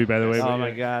that movie, by the way. Oh but my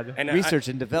yeah. God! And Research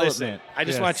and development. Listen, I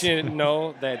just Yes. want you to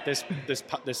know that this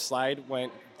slide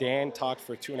went. Dan talked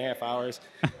for 2.5 hours,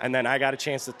 and then I got a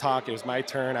chance to talk. It was my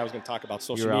turn. I was going to talk about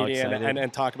social You're all media excited.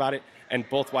 and talk about it. And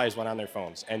both wives went on their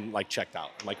phones and like checked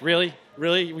out. I'm like, really?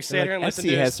 We sat here and listened to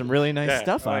Etsy this? has some really nice Yeah,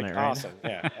 stuff on like, it, right? Awesome.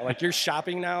 Yeah. I'm like, you're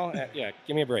shopping now? Yeah.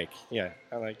 Give me a break. Yeah.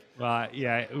 I'm like, Well,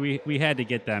 yeah, we had to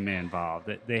get them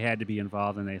involved. They had to be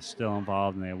involved, and they're still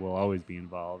involved, and they will always be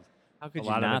involved. How could A you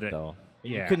lot of not it- though?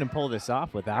 You yeah. couldn't pull this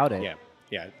off without it. yeah.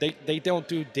 Yeah, they don't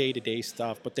do day-to-day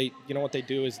stuff, but you know what they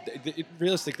do is,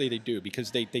 realistically they do, because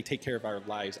they take care of our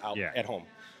lives out Yeah. at home.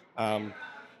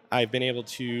 I've been able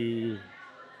to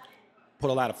put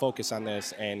a lot of focus on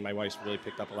this, and my wife's really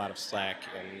picked up a lot of slack,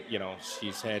 and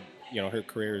she's had her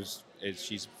career is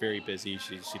she's very busy.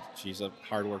 She's a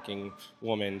hardworking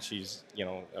woman. She's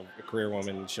a career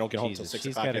woman. She don't get home till Jesus, 6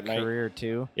 she's o'clock got a at night. career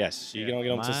too. Yes, she Yeah. don't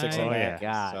get home till 6 at My night.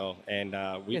 God. So and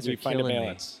we guys are find a killing me.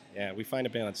 balance. Yeah, we find a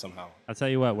balance somehow. I'll tell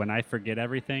you what, when I forget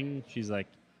everything, she's like,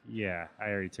 yeah, I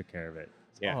already took care of it.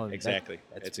 Yeah, Oh, that- exactly.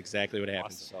 that's That's exactly what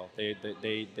happens. So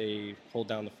they hold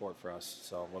down the fort for us.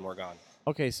 So when we're gone,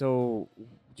 Okay, so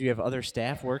do you have other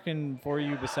staff working for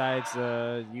you besides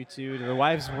you two? Do the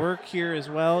wives work here as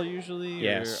well usually?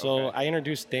 yeah. or- So okay. I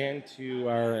introduced Dan to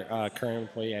our current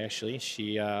employee Ashley.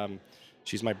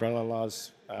 She's my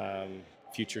brother-in-law's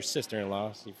future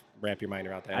sister-in-law. So you wrap your mind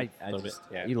around that I a little just-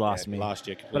 bit. Yeah, you lost yeah, me. Lost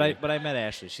you. But I completely. met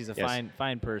Ashley. She's a Yes.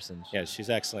 fine person. Yeah, she's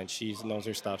excellent. She knows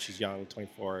her stuff. She's young,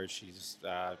 24. She's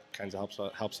kind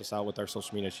of helps us out with our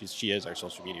social media. She is our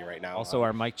social media right now. Also,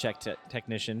 our mic check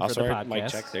technician for Also the our podcast. mic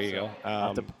check. There you go.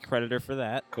 I'll have to credit her for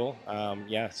that. Cool.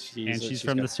 Yeah, She's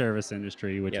from the service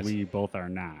industry, which Yes. we both are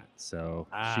not. So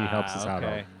she helps us out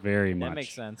okay. very much. That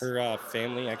makes sense. Her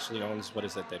family actually owns, what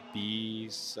is it, the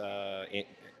Bees,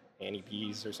 Annie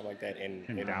Bees or something like that in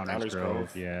Downers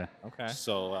Grove, yeah. Okay.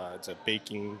 So it's a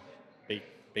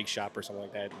bake shop or something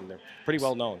like that, and they're pretty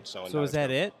well known. So in So is Downers that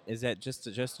Grove. it? Is that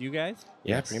just you guys?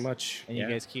 Yeah, Yes. pretty much. And yeah.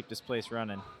 you guys keep this place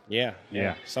running? Yeah,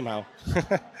 Yeah. somehow.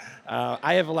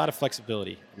 I have a lot of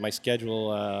flexibility. My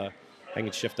schedule, I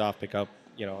can shift off, pick up,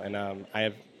 and I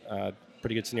have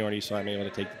pretty good seniority, so I'm able to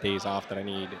take the days off that I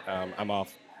need. I'm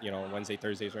off, Wednesday,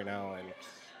 Thursdays right now,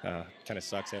 and kind of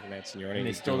sucks having that seniority. And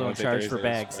they still doing don't Wednesday, charge for Thursdays,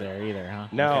 bags but- there either, huh?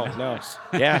 No, Okay. no.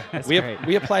 Yeah, That's we great.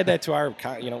 we applied that to our,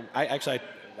 I actually,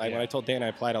 when Yeah. I told Dan,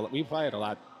 we applied a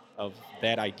lot of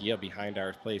that idea behind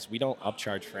our place. We don't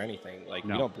upcharge for anything. Like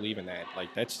No. we don't believe in that.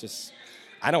 Like that's just,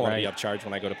 I don't want to be Right. upcharged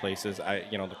when I go to places.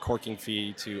 The corking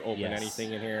fee to open Yes.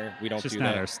 anything in here, we don't It's just do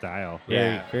not that. our style.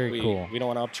 Very we, cool. We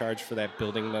don't want to upcharge for that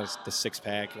building the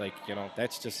 6-pack. Like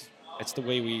that's just it's the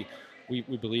way we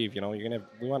believe. We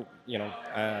want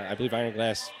I believe Iron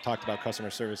Glass talked about customer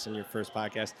service in your first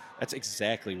podcast. That's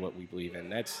exactly what we believe in.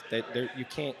 You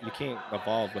can't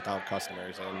evolve without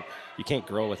customers, and you can't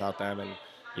grow without them. And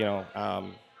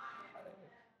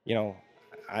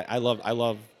I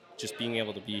love just being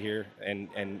able to be here,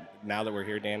 and now that we're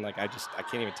here, Dan, like I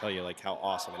can't even tell you like how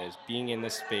awesome it is being in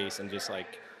this space and just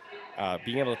like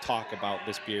being able to talk about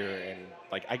this beer. And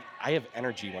like I have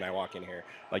energy when I walk in here.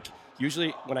 Like usually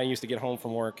when I used to get home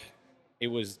from work, it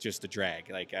was just a drag.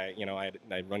 Like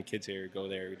I'd run kids here, go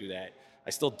there, do that. I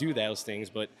still do those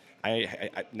things, but I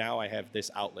now I have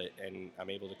this outlet, and I'm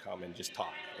able to come and just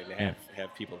talk and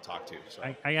have people to talk to. So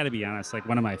I got to be honest, like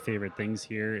one of my favorite things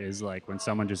here is like when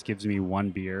someone just gives me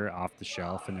one beer off the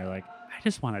shelf and they're like, I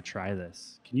just want to try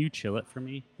this. Can you chill it for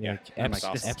me? Yeah, I'm like,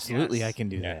 awesome. absolutely, yes. I can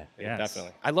do yeah, that. yeah, Yes.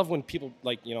 definitely. I love when people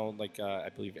I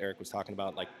believe Eric was talking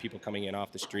about like people coming in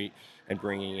off the street and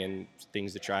bringing in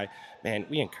things to try. Man,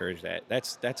 we encourage that.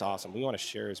 That's awesome. We want to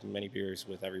share as many beers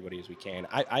with everybody as we can.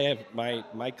 I have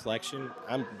my collection.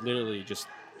 I'm literally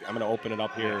I'm going to open it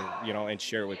up here, and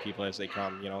share it with people as they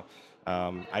come.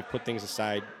 I put things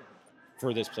aside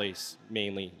for this place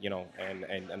mainly, and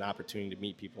an opportunity to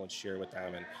meet people and share with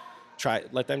them and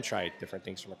let them try different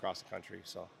things from across the country.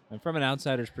 So. And from an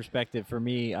outsider's perspective, for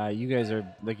me, you guys are,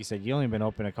 like you said, you only been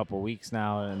open a couple weeks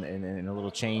now, and a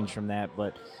little change from that.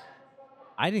 But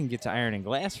I didn't get to Iron and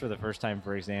Glass for the first time,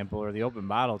 for example, or the Open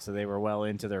Bottle, so they were well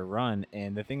into their run.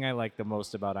 And the thing I like the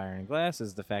most about Iron and Glass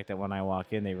is the fact that when I walk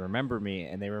in, they remember me,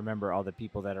 and they remember all the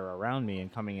people that are around me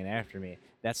and coming in after me.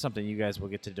 That's something you guys will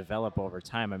get to develop over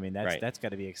time. I mean, that's Right. that's got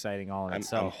to be exciting all in I'm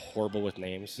itself. horrible with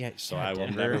names, Yeah, so God I will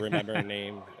damn. never remember a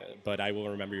name, but I will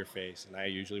remember your face. And I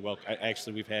usually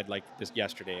actually, we've had like this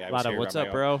yesterday. I A was lot of here what's on my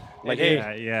up, own. bro? Like,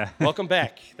 hey, Yeah. welcome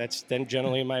back. That's then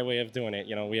generally my way of doing it.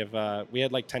 We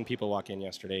had like 10 people walk in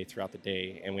yesterday throughout the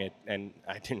day, and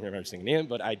I didn't remember singing in,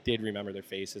 but I did remember their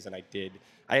faces, and I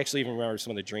actually even remember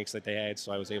some of the drinks that they had,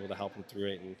 so I was able to help them through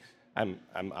it, and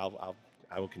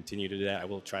I will continue to do that. I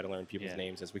will try to learn people's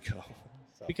names as we go.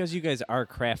 So. Because you guys are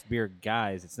craft beer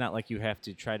guys, it's not like you have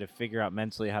to try to figure out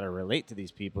mentally how to relate to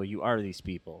these people. You are these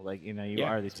people. Like, you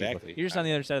are these people. You're just on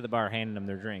the other side of the bar handing them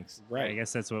their drinks. Right. I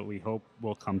guess that's what we hope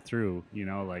will come through.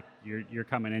 Like you're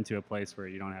coming into a place where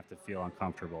you don't have to feel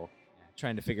uncomfortable.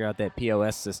 Trying to figure out that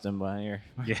POS system while you're.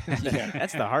 Yeah.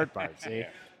 That's the hard part. See,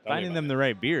 finding them the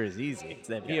right beer is easy. It's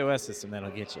that POS system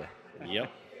that'll get you. Yep.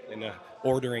 And the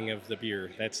ordering of the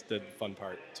beer, that's the fun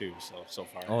part too. So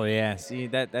far. Oh yeah, see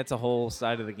that's a whole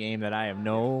side of the game that I have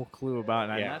no clue about,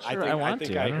 and I'm not sure I want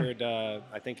to. I heard.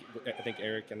 I think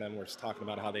Eric and them were talking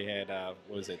about how they had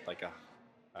what was it, like a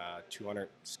 200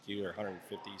 SKU or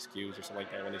 150 SKUs or something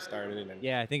like that when they started. And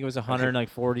yeah, I think it was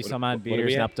 140 some odd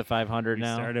beers, and up to 500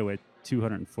 now. We started with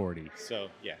 240. So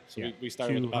we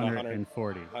started with about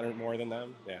 140. 100 more than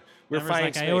them. Yeah, we're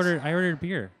finding space. I ordered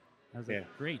beer. I was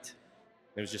like, great.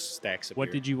 It was just stacks of What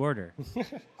beer. did you order?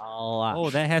 A lot. Oh,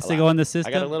 that has to go in the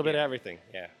system? I got a little bit of everything.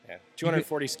 Yeah.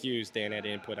 240 SKUs Dan had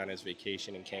input on his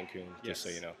vacation in Cancun, just so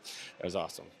you know. That was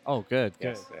awesome. Oh, good.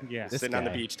 Yeah. Sitting on the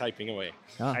beach typing away.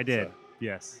 I did,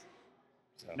 yes.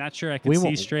 So. Not sure I could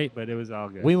see straight, but it was all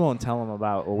good. We won't tell him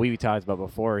about what we talked about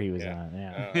before he was on.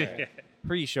 Yeah. Right.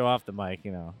 Pre-show off the mic,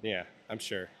 Yeah, I'm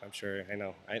sure. I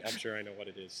know. I'm sure I know what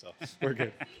it is, so we're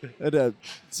good.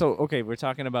 So, okay, we're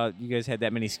talking about you guys had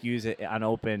that many SKUs on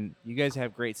open. You guys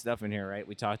have great stuff in here, right?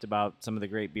 We talked about some of the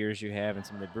great beers you have and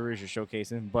some of the breweries you're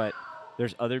showcasing, but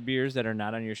there's other beers that are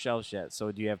not on your shelves yet.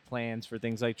 So do you have plans for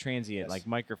things like Transient, like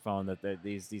Microphone, that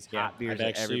these hot beers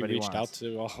that everybody wants? I've actually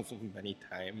reached out to all of them many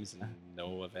times and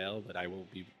no avail, but I will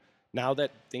be. Now that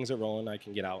things are rolling, I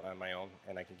can get out on my own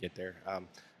and I can get there.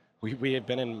 We have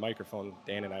been in Microphone,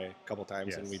 Dan and I, a couple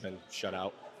times, and we've been shut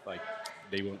out. Like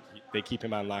they keep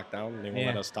him on lockdown. They won't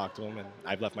let us talk to him, and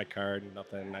I've left my card,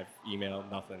 nothing. I've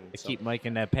emailed, nothing. They keep Mike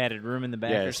in that padded room in the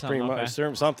back or something. Yeah, pretty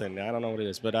much something. I don't know what it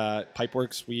is, but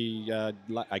Pipeworks,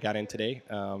 I got in today.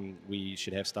 We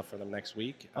should have stuff for them next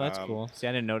week. Oh, that's cool. See,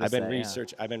 I didn't notice that.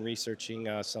 I've been researching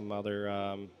some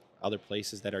other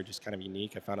places that are just kind of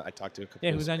unique. I talked to a couple.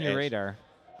 Yeah, who's on your radar?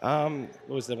 What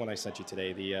was the one I sent you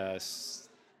today? The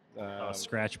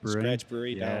Scratch Brewery. Scratch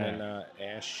Brewery down in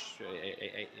Ash.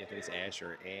 I think it's Ash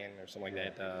or Ann or something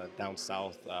like that down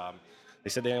south. They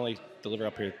said they only deliver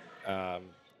up here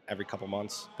every couple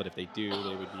months, but if they do,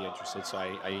 they would be interested. So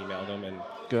I emailed them, and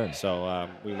good. So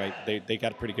we might. They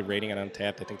got a pretty good rating on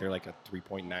Untapped. I think they're like a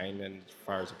 3.9, and as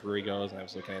far as a brewery goes, and I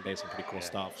was looking at they have some pretty cool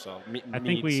stuff. So I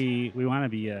think we want to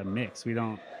be a mix. We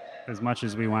don't. As much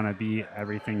as we want to be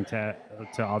everything to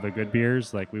all the good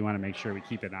beers, like we want to make sure we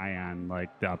keep an eye on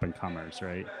like the up and comers,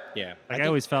 right? Yeah. Like I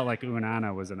always felt like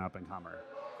Unana was an up and comer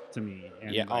to me.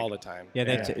 And all the time. Yeah,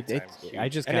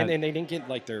 and they didn't get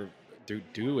like their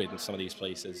do it in some of these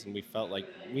places, and we felt like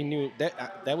we knew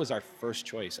that was our first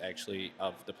choice actually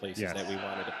of the places that we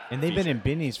wanted to. And they've been in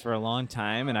Binny's for a long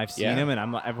time, and I've seen them,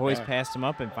 and I've always passed them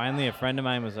up. And finally, a friend of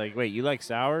mine was like, "Wait, you like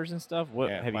sours and stuff? What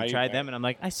have you tried them?" And I'm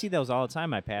like, "I see those all the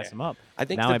time. I pass them up." I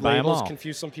think now the I buy labels them all.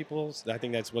 confuse some people. I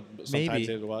think that's what sometimes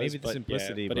it was. Maybe the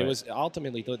simplicity, but it was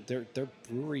ultimately their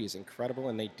brewery is incredible,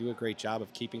 and they do a great job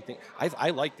of keeping things. I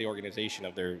like the organization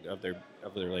of their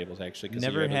labels actually.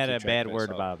 Never had a bad word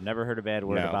about them. Never heard a bad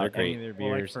word about any of their beers.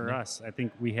 Well, like for us, I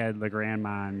think we had Le Grand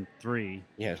Mon 3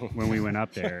 when we went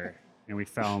up there, and we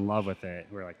fell in love with it.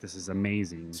 We're like, this is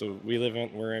amazing. So we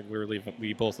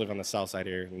both live on the south side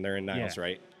here, and they're in Niles,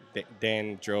 right?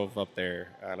 Dan drove up there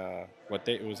on what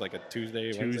day? It was like a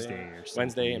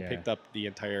Wednesday, and picked up the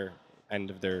entire end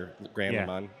of their Grand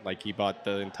Mon. Like he bought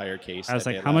the entire case. I was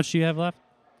like, how much do you have left?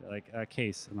 Like a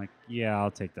case. I'm like, yeah, I'll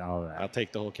take all of that. I'll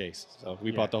take the whole case. So we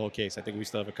bought the whole case. I think we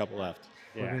still have a couple left.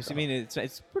 Yeah, I mean,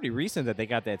 it's pretty recent that they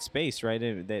got that space, right?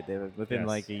 They within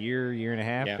like a year and a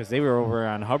half, because they were over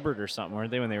on Hubbard or something,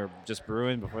 weren't they, when they were just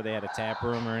brewing before they had a tap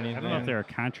room or anything? I don't know if they were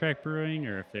contract brewing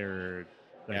or if they were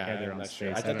had their own space.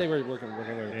 Sure. I thought they were working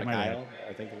with Kyle.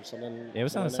 I think there was something. It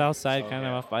was on the south side, kind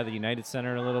of off by the United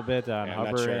Center a little bit on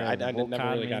Hubbard. Not sure. I never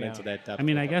really got into that depth. I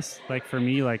mean, I guess like for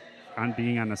me, like on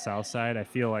being on the south side, I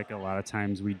feel like a lot of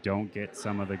times we don't get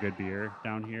some of the good beer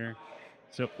down here.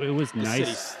 So it was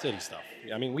nice. City stuff.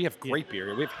 I mean, we have great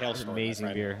beer. We have Hailstorm.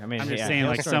 Amazing beer. I mean, I'm just saying,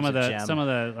 like some of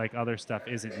the like other stuff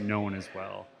isn't known as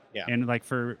well. Yeah. And like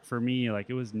for me, like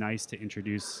it was nice to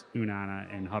introduce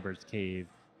Unana and Hubbard's Cave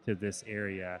to this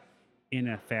area in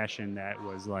a fashion that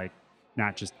was like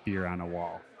not just beer on a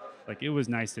wall. Like it was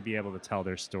nice to be able to tell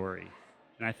their story.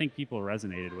 and I think people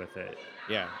resonated with it.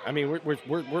 Yeah, I mean,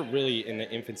 we're really in the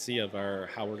infancy of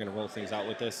how we're gonna roll things out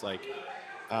with this. Like,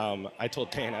 I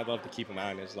told Dan I'd love to keep him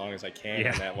on as long as I can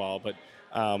Yeah. on that wall, but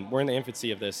we're in the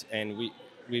infancy of this, and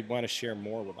we want to share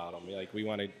more about them. Like, we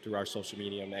want to through our social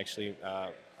media, and actually,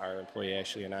 our employee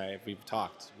Ashley and I, we've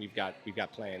talked. We've got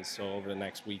plans. So over the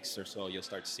next weeks or so, you'll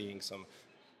start seeing some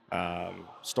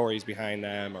stories behind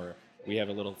them, or we have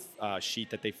a little sheet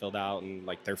that they filled out and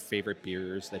like their favorite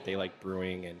beers that they like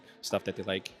brewing and stuff that they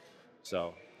like.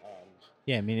 So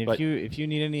Yeah, I mean, But- if you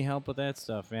need any help with that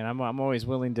stuff, man, I'm always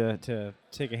willing to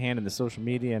take a hand in the social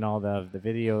media and all the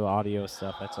video, audio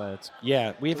stuff. It's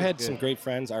yeah, we've Really had good. some great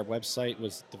friends. Our website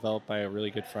was developed by a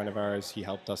really good friend of ours. He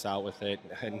helped us out with it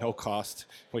at no cost,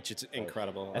 which is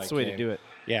incredible. that's the way to do it.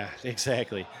 Yeah,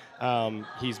 exactly.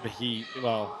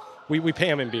 We pay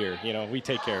him in beer. You know, we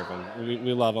take care of him.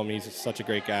 We love him. He's such a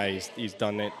great guy. He's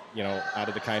done it, you know, out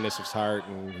of the kindness of his heart,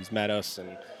 and he's met us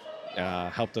and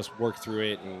helped us work through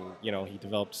it. And you know, he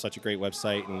developed such a great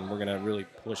website, and we're gonna really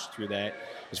push through that.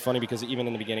 It's funny because even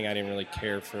in the beginning, I didn't really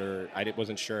care for.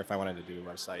 Wasn't sure if I wanted to do a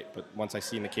website, but once I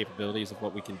seen the capabilities of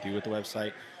what we can do with the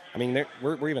website, I mean,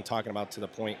 we're even talking about to the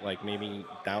point like maybe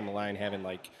down the line having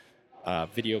like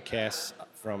video casts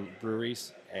from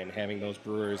breweries and having those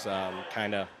brewers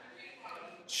kind of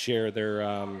share their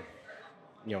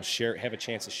have a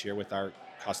chance to share with our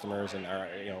customers and our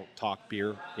talk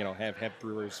beer, have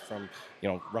brewers from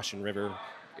Russian River,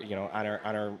 on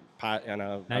our pot on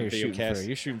a Now you're video shooting cast. for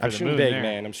you're shooting for I'm the shooting moon big, there.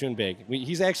 man. I'm shooting big.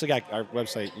 He's actually got our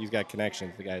website. He's got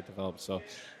connections. The guy that developed, so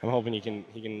I'm hoping he can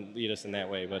lead us in that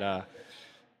way. But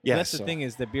yeah, That's the thing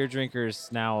is the beer drinkers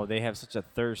now they have such a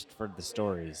thirst for the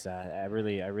stories. I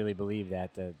really believe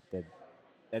that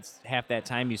that's half that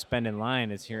time you spend in line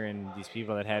is hearing these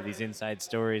people that have these inside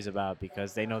stories about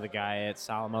because they know the guy at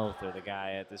Solemn Oath or the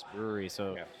guy at this brewery,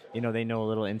 so Yeah. they know a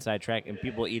little inside track and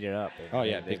people eat it up. Oh They-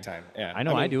 yeah, they- big time. Yeah, I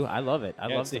know I mean, do. I love it. I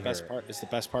yeah, love it's to the best hear it. part. It's the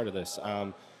best part of this.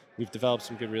 We've developed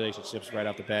some good relationships right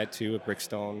off the bat too with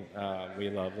Brickstone. We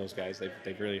love those guys.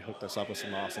 They've really hooked us up with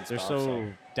some awesome They're stuff. so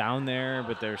down there,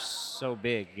 but they're so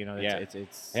big. Yeah.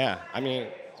 It's Yeah, I mean,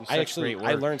 do I such actually great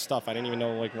I work. learned stuff. I didn't even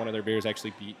know like one of their beers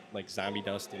actually beat like Zombie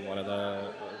Dust in one of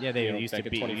the they you know, used back to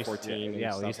in beat 2014. and we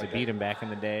stuff used to like beat that. them back in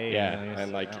the day. Yeah,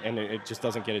 and and it just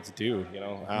doesn't get its due.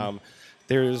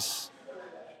 There's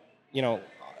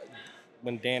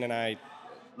when Dan and I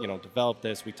developed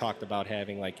this, we talked about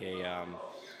having like a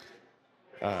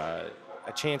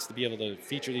chance to be able to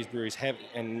feature these breweries.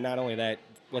 And not only that,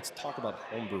 let's talk about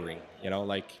home brewing.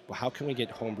 Like how can we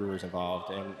get home brewers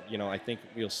involved? And I think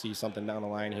we'll see something down the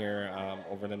line here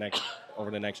over the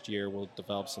next year. We'll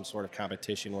develop some sort of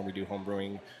competition where we do home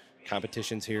brewing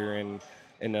competitions here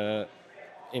in the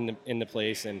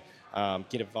place and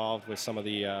get involved with some of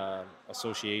the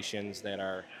associations that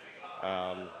are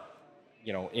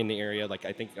in the area. Like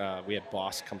I think we had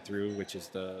Boss come through, which is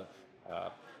the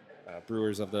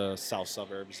brewers of the south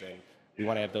suburbs, and we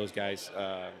want to have those guys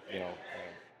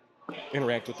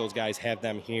interact with those guys, have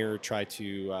them here, try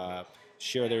to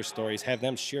share their stories, have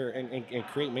them share and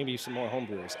create maybe some more home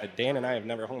brewers. Dan and I have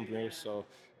never home brewed, so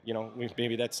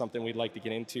maybe that's something we'd like to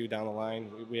get into down the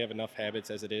line. We have enough habits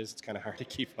as it is. It's kind of hard to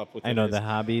keep up with. I know the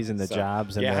hobbies and the So,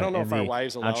 jobs and yeah, the, I don't know and if our the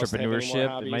wives allow us to have any more entrepreneurship. It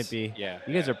hobbies. might be. Yeah,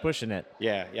 You guys are pushing it.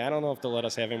 Yeah. I don't know if they'll let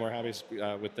us have any more hobbies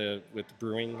with the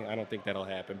brewing. I don't think that'll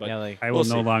happen. But Yeah, like I will We'll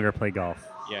no see. longer play golf.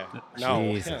 yeah, no,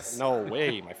 Jesus. no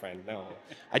way, my friend. No,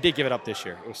 I did give it up this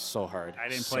year. It was so hard. I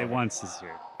didn't So play hard. once this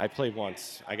year. I played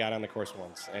once. I got on the course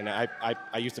once, and I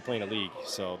used to play in a league,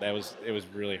 so it was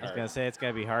really I was hard. gonna say it's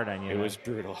gotta be hard on you. It man. was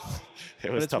brutal. It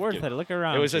but was it's tough. worth giving- it. Look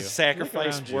around. It was you. a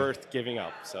sacrifice around you. worth giving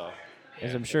up. So,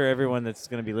 As I'm sure everyone that's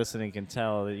going to be listening can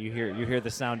tell that you hear the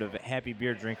sound of happy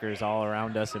beer drinkers all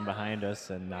around us and behind us,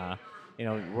 and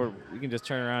we can just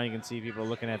turn around. You can see people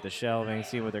looking at the shelving,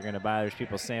 see what they're going to buy. There's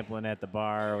people sampling at the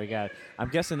bar. I'm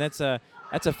guessing that's a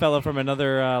fella from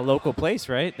another local place,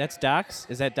 right? That's Doc's.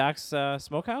 Is that Doc's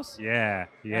Smokehouse?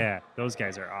 Yeah. Those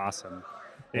guys are awesome.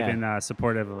 They've Yeah. been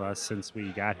supportive of us since we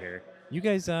got here. You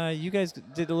guys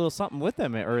did a little something with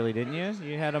them early, didn't you?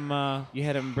 You had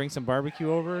them bring some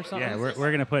barbecue over or something. Yeah,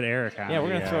 we're gonna put Eric on. Yeah, we're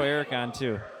the, gonna throw Eric on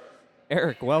too.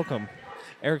 Eric, welcome.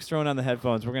 Eric's throwing on the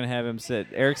headphones. We're gonna have him sit.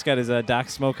 Eric's got his Doc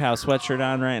Smokehouse sweatshirt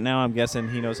on right now. I'm guessing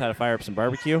he knows how to fire up some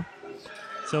barbecue.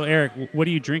 So Eric, what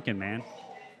are you drinking, man?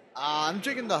 I'm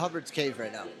drinking the Hubbard's Cave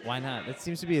right now. Why not? That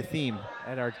seems to be a theme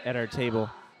at our table.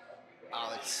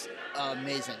 Oh, it's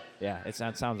amazing. Yeah, that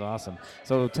sounds awesome.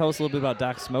 So tell us a little bit about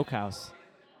Doc Smokehouse.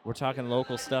 We're talking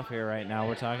local stuff here right now.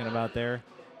 We're talking about their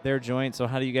joint. So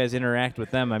how do you guys interact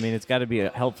with them? I mean, it's got to be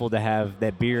helpful to have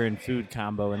that beer and food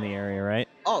combo in the area, right?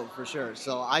 Oh, for sure.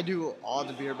 So I do all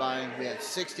the beer buying. We have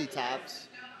 60 taps.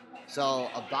 So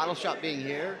a bottle shop being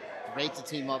here, great to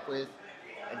team up with.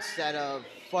 Instead of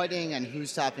fighting and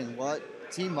who's tapping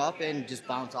what, team up and just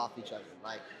bounce off each other.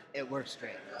 Like it works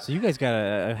great. So you guys got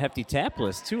a hefty tap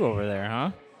list too over there,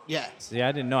 huh? Yeah. See,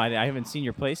 I didn't know. I haven't seen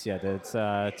your place yet. It's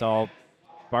all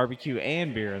barbecue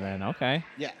and beer then. Okay.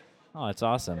 Yeah. Oh, that's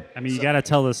awesome. I mean, you So- got to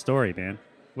tell the story, man.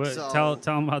 What, So- tell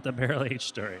them about the barrel age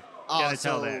story. You gotta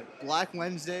tell So that. Black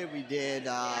Wednesday, we did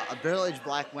a barrel aged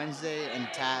Black Wednesday and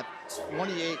tapped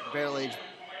 28 barrel aged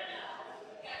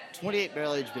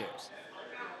beers.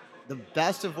 The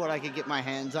best of what I could get my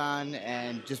hands on,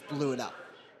 and just blew it up.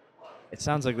 It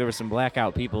sounds like there were some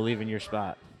blackout people leaving your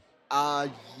spot. Yeah,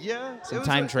 Some it was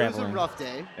time It was traveling. a rough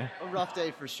day. Yeah. A rough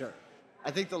day for sure.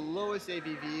 I think the lowest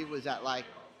ABV was at like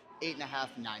 8.5,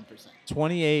 9%.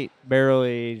 28 barrel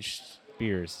aged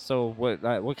beers. So what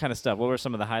kind of stuff? What were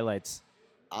some of the highlights?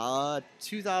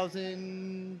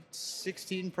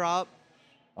 2016 prop.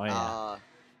 Oh yeah.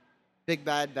 Big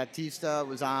Bad Batista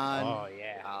was on. Oh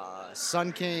yeah.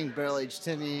 Sun King, Barrel Aged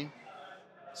Timmy.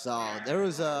 So there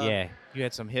was a. Yeah, you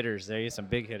had some hitters there. You had some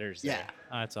big hitters there. Yeah.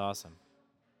 Oh, that's awesome.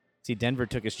 See, Denver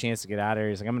took his chance to get out of here.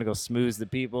 He's like, I'm going to go smooth the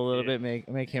people a little Yeah. bit,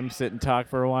 make him sit and talk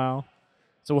for a while.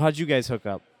 So how'd you guys hook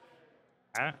up?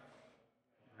 I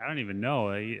don't even know.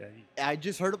 I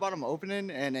just heard about them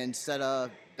opening, and instead of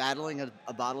battling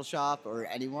a bottle shop or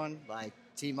anyone, like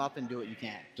team up and do what you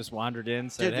can. Just wandered in,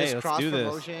 said, Did hey, this let's cross do this.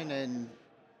 promotion, and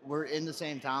we're in the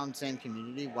same town, same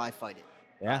community. Why fight it?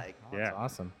 Yeah, Like, oh, that's Yeah.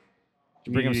 awesome. Did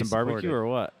you bring him some Community barbecue supported. or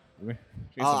what? Bring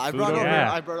some I food brought over.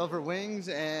 Yeah. I brought over wings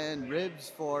and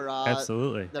ribs for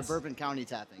Absolutely. the Bourbon County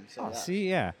tapping. So Oh, yeah. see,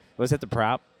 yeah. Was that the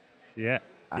prop? Yeah.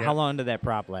 Yeah. How long did that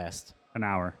prop last? An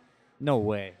hour. No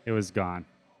way. It was gone.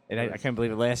 I can't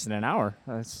believe it lasted an hour.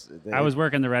 I was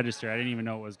working the register. I didn't even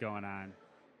know what was going on.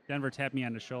 Denver tapped me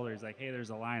on the shoulder. He's like, "Hey, there's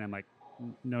a line." I'm like,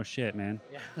 "No shit, man."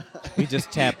 We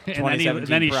just tapped And 2017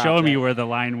 then he prop showed me there. where the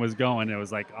line was going. It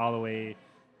was like all the way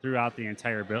throughout the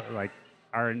entire like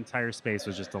our entire space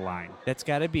was just a line. That's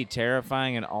got to be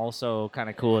terrifying and also kind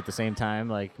of cool at the same time,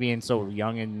 like being so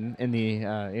young in the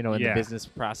in the Yeah. business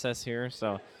process here.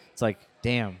 So it's like,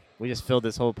 damn, we just filled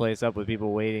this whole place up with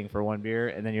people waiting for one beer,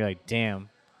 and then you're like, damn,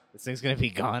 this thing's gonna be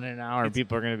gone in an hour, and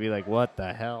people are gonna be like, what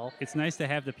the hell? It's nice to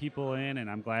have the people in, and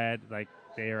I'm glad like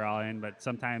they are all in. But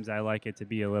sometimes I like it to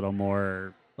be a little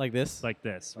more Like this? like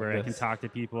this, Like where I this. can talk to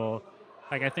people.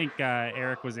 Like I think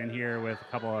Eric was in here with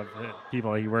a couple of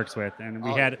people he works with, and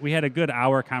Oh. we had a good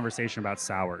hour conversation about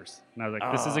sours. And I was like,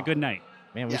 "This is a Oh. good night."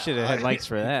 Man, we Yeah, should have had I- lights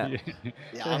for that. Yeah,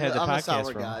 Should've I'm, had the I'm a podcast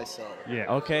sour from- guy, so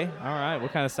Yeah. Okay, all right.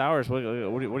 What kind of sours? What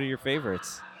are your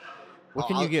favorites? What Oh,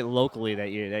 can you I'll- get locally that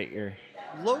you're?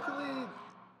 locally,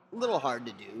 a little hard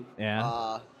to do.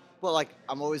 Yeah. But like,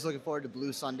 I'm always looking forward to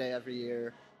Blue Sunday every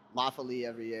year. Lafayette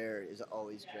every year is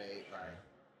always great. Like,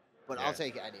 but Yeah. I'll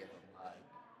take any of them. Like,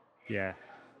 Yeah.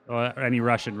 Well, any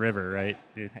Russian River, right?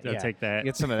 I'll Yeah. take that.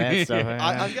 Get some of that stuff.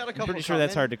 I've got a couple. Pretty sure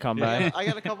that's coming. hard to come by. I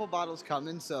got a couple bottles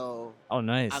coming, so Oh,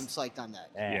 nice. I'm psyched on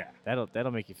that. Yeah, Yeah.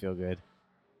 that'll make you feel good.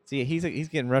 See, he's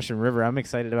getting Russian River. I'm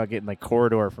excited about getting like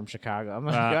Corridor from Chicago. I'm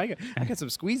like, I got some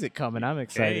Squeeze It coming. I'm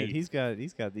excited. Hey. He's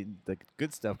got the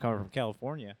good stuff coming from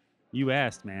California. You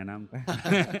asked, man. I'm.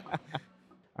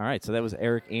 All right, so that was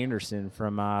Eric Anderson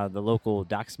from the local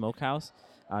Doc Smokehouse.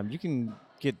 You can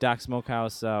get Doc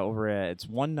Smokehouse over at it's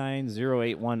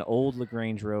 19081 Old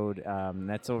LaGrange Road.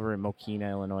 That's over in Mokina,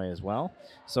 Illinois, as well.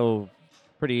 So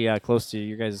pretty close to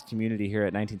your guys' community here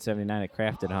at 1979 at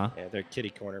Crafted, huh? Yeah, they're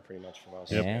kitty corner pretty much from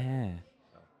us. Yeah.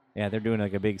 Yeah, they're doing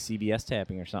like a big CBS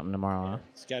tapping or something tomorrow,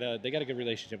 huh? They got a good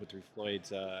relationship with Three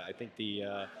Floyds. I think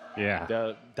the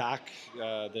Yeah. Doc,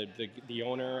 the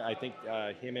owner, I think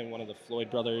him and one of the Floyd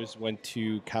brothers went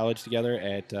to college together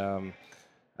at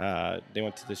they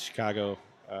went to the Chicago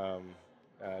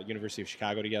University of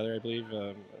Chicago together, I believe,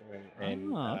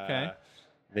 and Oh, okay.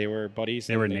 they were buddies.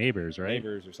 They were and neighbors, right?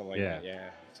 Neighbors or something like Yeah. that. Yeah.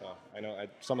 So I know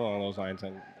something along those lines,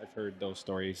 and I've heard those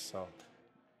stories. So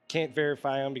can't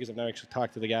verify them because I've never actually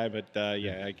talked to the guy, but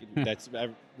that's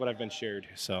what I've been shared.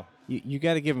 So You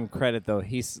got to give him credit though.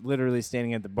 He's literally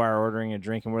standing at the bar ordering a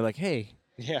drink, and we're like, "Hey,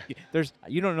 yeah.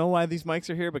 you don't know why these mics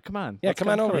are here, but come on, Yeah, let's come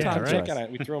on over. Yeah, Come right. check on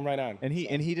it. We threw him right on. And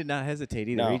he did not hesitate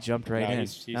either. No, He jumped right no, in.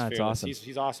 He's No, it's fearless. awesome.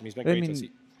 He's awesome. He's been I great mean, to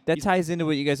see. that ties into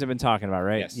what you guys have been talking about,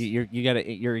 right? Yes. You're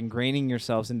ingraining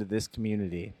yourselves into this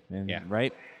community, and Yeah.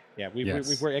 right? Yeah,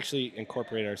 Yes. we're actually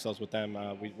incorporated ourselves with them.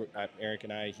 Eric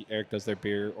and I. Eric does their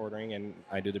beer ordering, and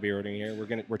I do the beer ordering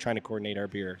here. We're trying to coordinate our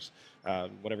beers.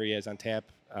 Whatever he has on tap,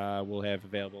 we'll have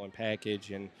available in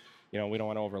package, and we don't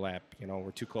want to overlap.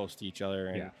 We're too close to each other,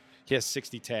 and Yeah. he has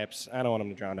 60 taps. I don't want him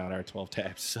to drown out our 12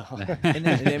 taps. So And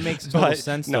it makes total But,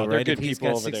 sense, no, though, they're right? good If he's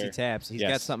people got over 60 there. taps, he's got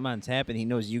Yes. something on tap, and he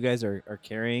knows you guys are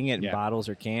carrying it in Yeah. bottles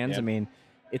or cans. Yeah. I mean,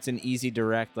 it's an easy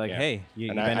direct, like, Yeah. hey,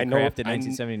 you've And been I to know- Craft in I-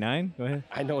 1979? Go ahead.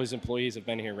 I know his employees have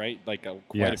been here, right? Like quite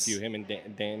Yes. a few. Him and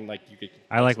Dan, like you could.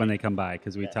 I like when they come by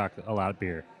because we talk a lot of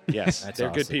beer. Yes, That's they're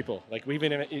good awesome. people. Like we've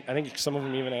been. I think some of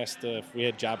them even asked if we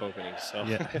had job openings. So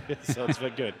Yeah. so it's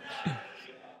been good.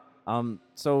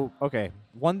 So okay,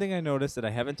 one thing I noticed that I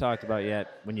haven't talked about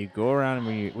yet, when you go around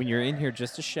and when you're in here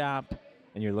just to shop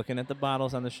and you're looking at the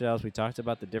bottles on the shelves, we talked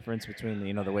about the difference between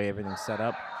the way everything's set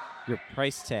up, your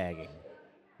price tagging.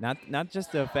 Not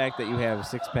just the fact that you have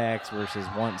 6-packs versus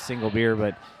one single beer,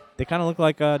 but they kind of look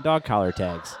like dog collar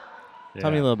tags. Tell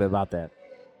me a Yeah. little bit about that.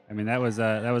 I mean, that was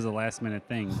a last minute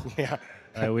thing. Yeah.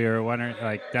 We were wondering,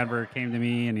 like Denver came to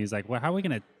me and he's like, "Well, how are we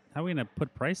gonna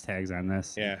put price tags on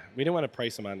this?" Yeah. We didn't want to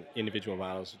price them on individual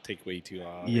models. It would take way too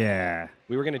long. Yeah.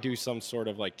 We were gonna do some sort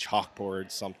of like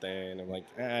chalkboard something. I'm like,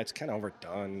 it's kind of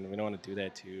overdone. We don't want to do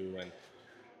that too. And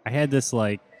I had this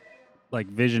like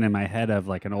vision in my head of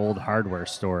like an old hardware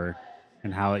store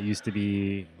and how it used to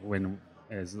be when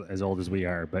as old as we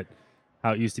are, but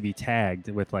how it used to be tagged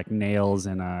with like nails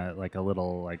and like a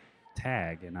little like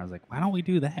tag. And I was like, why don't we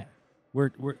do that? We're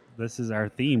this is our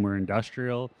theme. We're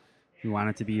industrial. We want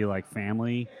it to be like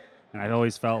family. And I've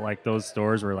always felt like those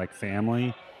stores were like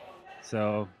family.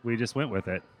 So we just went with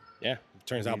it. yeah, it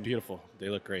turns out beautiful. They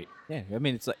look great. Yeah, I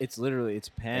mean it's literally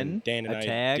pen, And Dan and a I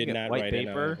tag, did not white write in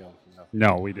paper. on, no,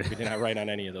 No, we we did. did not write on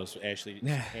any of those. Ashley's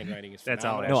handwriting is That's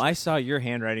all phenomenal. No, I saw your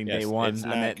handwriting Yes, day one it's on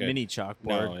not that good. mini chalkboard.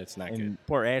 No, it's not and good.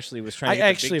 poor Ashley was trying to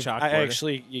get the big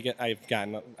chalkboard. I've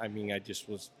gotten. I mean, I just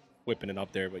was whipping it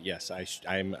up there, but yes,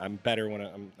 I'm better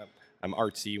when I'm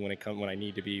artsy when I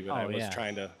need to be, but Oh, I was yeah.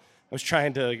 trying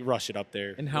to rush it up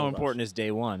there. And how important is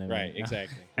day one? I mean, Right,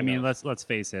 exactly. I mean, let's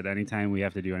face it. Anytime we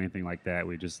have to do anything like that,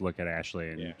 we just look at Ashley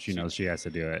and Yeah, she she- knows she has to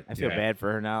do it. I feel Yeah. bad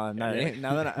for her now. Now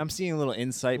that I'm seeing a little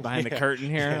insight behind the curtain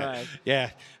here. Yeah. Like, Yeah,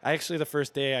 I actually the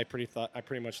first day I pretty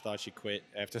much thought she quit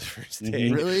after the first day.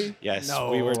 really? Yes,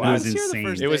 No, we were I It not. was was here the insane.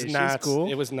 first It was day. She's nuts.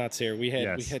 cool. It was nuts here. We had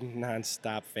Yes.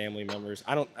 nonstop family members.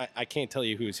 I can't tell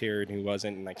you who's here and who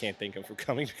wasn't, and I can't think of who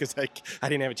coming because I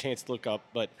didn't have a chance to look up.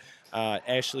 But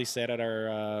Ashley sat at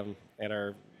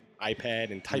our iPad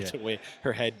and typed away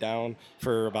her head down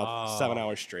for about 7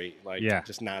 hours straight, like Yeah.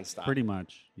 just nonstop. Pretty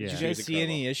much. Yeah. Did She you was guys see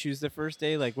any issues the first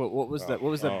day? Like what was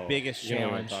the biggest you don't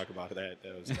challenge? want to talk about that.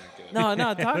 That was not good.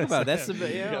 No, talk about it. That's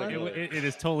the It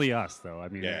is totally us, though. I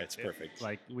mean, Yeah, it's perfect.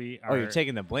 Like we Oh, are. you're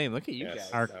taking the blame. Look at you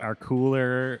Yes. guys. our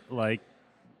cooler like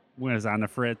was on the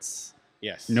fritz.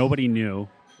 Yes. Nobody knew.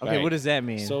 Okay, Right. what does that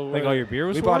mean? So like all your beer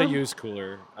was we bought a warm? used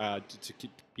cooler to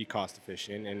be cost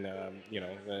efficient, and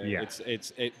Yeah.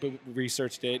 but we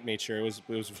researched it, made sure it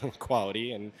was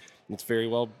quality, and it's very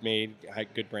well made,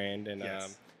 good brand, and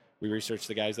Yes. we researched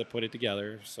the guys that put it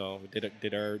together, so we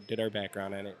did our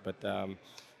background on it, but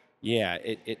yeah,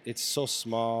 it's so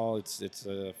small. It's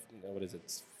a what is it?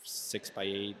 It's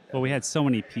 6x8. Well, we had so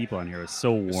many people in here. It was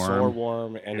so warm. So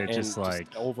warm, and It and just,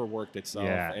 like- overworked itself,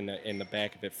 Yeah. and the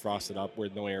back of it frosted up where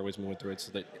no air was moving through it,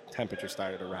 so the temperature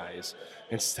started to rise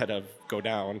instead of go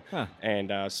down. Huh.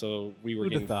 And so we were Who'da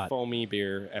getting thought? foamy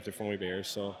beer after foamy beer.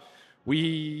 So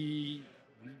we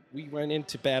went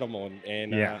into battle mode,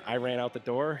 and Yeah. I ran out the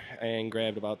door and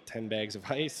grabbed about 10 bags of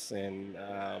ice and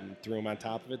threw them on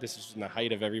top of it. This is in the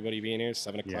height of everybody being here,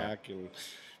 7 Yeah. o'clock, and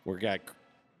we got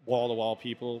wall-to-wall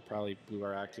people. Probably blew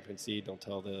our occupancy. Don't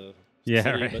tell the Yeah,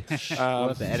 city, right. but, We'll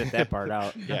have to edit that part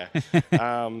out. yeah.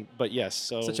 But yes,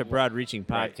 so Such a broad-reaching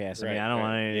Right, podcast. I mean, right, I don't right.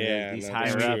 want any Yeah, of these no,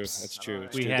 higher that's true. ups. That's true.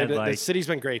 It's We true. had, the like- city's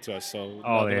been great to us. So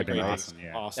Oh, they nothing have but been great. awesome,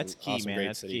 yeah. Awesome, That's key, awesome, man. great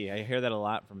That's city. key. I hear that a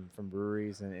lot from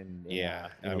breweries and Yeah,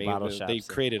 you know, I mean, bottle they shops.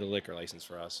 created a liquor license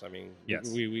for us. I mean,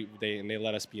 Yes. they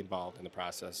let us be involved in the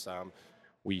process.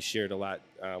 We shared a lot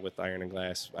with Iron and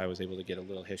Glass. I was able to get a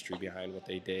little history behind what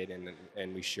they did,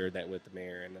 and we shared that with the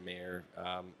mayor, and the mayor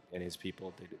and his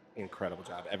people did an incredible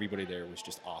job. Everybody there was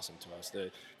just awesome to us.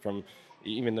 From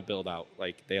even the build out,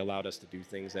 like they allowed us to do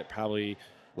things that probably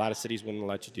a lot of cities wouldn't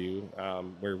let you do,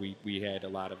 where we had a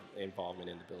lot of involvement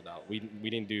in the build out. We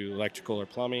didn't do electrical or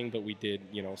plumbing, but we did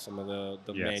some of the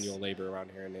Yes. manual labor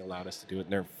around here, and they allowed us to do it.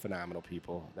 And they're phenomenal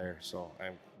people there. So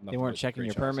They weren't checking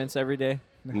your permits every day.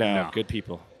 No, No. good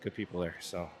people there.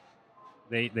 So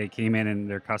They came in and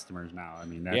they're customers now. I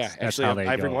mean, that's yeah, that's actually, how they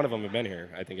every go. one of them have been here.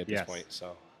 I think at this Yes. point.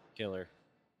 So Killer.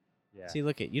 Yeah. See,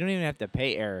 look at you. Don't even have to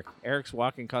pay Eric. Eric's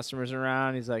walking customers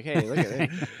around. He's like, hey, look at it.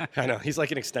 I know he's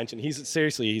like an extension.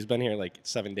 He's been here like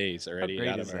 7 days already. great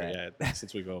out is of our, that? yeah,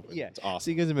 since we've opened. Yeah. It's So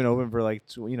awesome. you guys have been open for like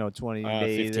 20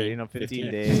 days, or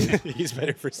 15 days. He's been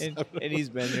here for 7 and he's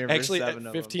been here for Actually, 7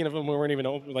 of 15 of them we weren't even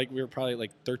open. Like we were probably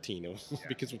like 13 of them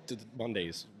because of the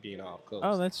Mondays being off closed.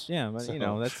 Oh, that's but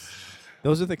So-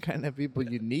 those are the kind of people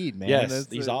you need, man. yes,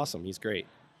 That's he's awesome. He's great.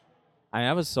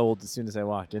 I was sold as soon as I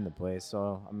walked in the place,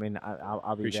 so I mean, I'll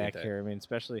be Appreciate back that. here. I mean,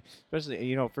 especially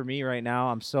for me right now,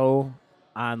 I'm so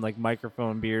on like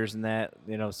microphone beers and that,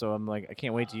 so I'm like, I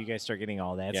can't wait till you guys start getting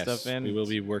all that Yes, stuff in. we will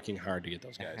be working hard to get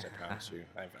those guys. I promise you.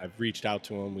 I've reached out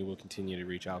to them. We will continue to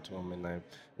reach out to them, and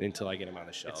until I get them on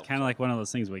the shelf. It's kind of like one of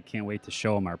those things we can't wait to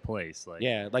show them our place. Like,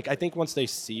 Yeah, like I think once they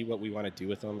see what we want to do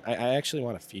with them, I actually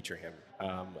want to feature him.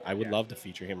 I would love to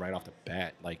feature him right off the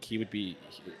bat. Like he would be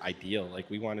ideal. Like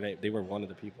they were one of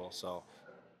the people, so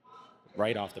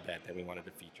right off the bat that we wanted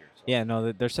to feature. So. Yeah,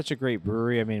 no, they're such a great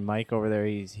brewery. I mean, Mike over there,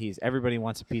 he's everybody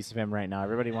wants a piece of him right now.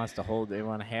 Everybody wants to hold. They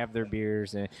want to have their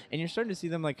beers, and you're starting to see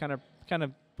them like kind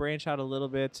of branch out a little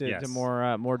bit to Yes.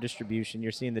 more distribution.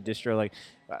 You're seeing the distro like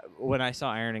when I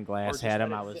saw Iron and Glass just had them,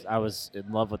 let it I was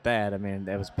in love with that. I mean,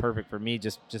 that was perfect for me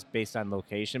just based on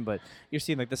location. But you're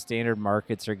seeing like the standard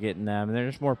markets are getting them, and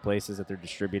there's more places that they're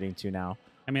distributing to now.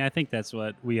 I mean, I think that's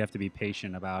what we have to be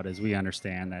patient about. Is we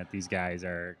understand that these guys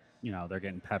are, they're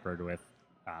getting peppered with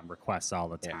requests all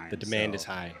the Yeah, time. the demand so- is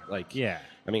high. Like Yeah.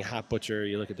 I mean, Hot Butcher.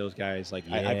 You look at those guys. Like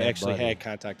Yeah, I've actually buddy. had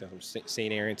contact with them.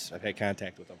 St. Aaron's. I've had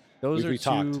contact with them. Those We are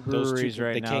talked. two Those breweries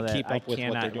right they now can't that keep I up with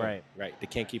what they're cannot. doing. Right. They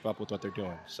can't keep up with what they're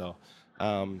doing. So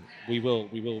we will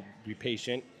be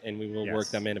patient and we will work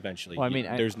Yes. them in eventually. Well, I mean,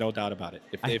 there's no doubt about it.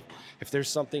 If there's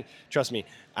something, trust me,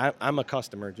 I'm a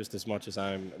customer just as much as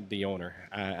I'm the owner.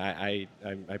 I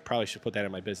probably should put that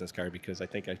on my business card because I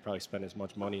think I probably spend as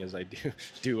much money as I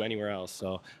do anywhere else.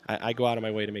 So I go out of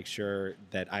my way to make sure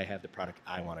that I have the product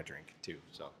I want to drink too.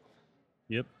 So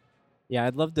Yep. Yeah,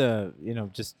 I'd love to,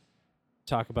 just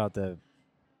talk about the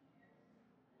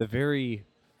very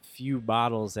few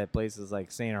bottles that places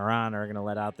like Saint Laurent are going to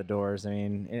let out the doors. I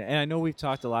mean, and I know we've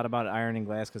talked a lot about Iron and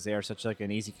Glass because they are such like an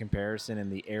easy comparison in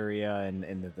the area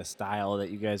and the style that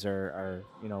you guys are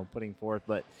putting forth.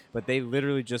 But they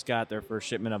literally just got their first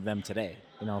shipment of them today,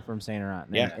 from Saint Laurent.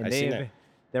 And, Yeah, and I they seen have, that.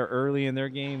 they're early in their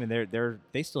game, and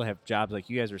they still have jobs like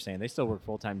you guys were saying. They still work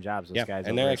full-time jobs. Those yeah, guys, and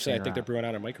over they're at actually I Saint think they're Laurent. brewing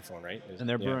out a microphone, right? And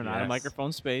they're brewing out of Yes.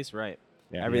 microphone space, right?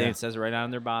 Yeah. Everything Yeah. says right on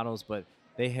their bottles, but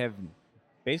they have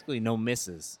basically no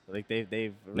misses. Like they've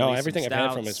No, released everything some I've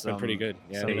had from stouts, it's been pretty good.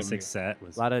 Yeah, some- they've Basic set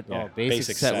was A lot of Yeah,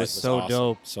 basic set was so awesome.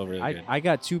 dope. So really good. I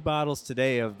got 2 bottles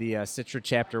today of the Citra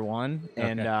Chapter 1,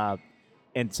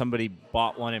 and somebody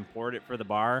bought one and poured it for the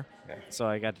bar, Yeah. so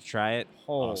I got to try it.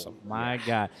 Oh Awesome. my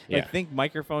god! Yeah. Like think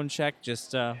microphone check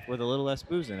just with a little less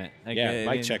booze in it. Like, Yeah, I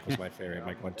Mike mean, Check was my favorite.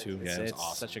 Mike 1-2. Yeah, it was it's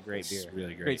awesome. such a great It's beer.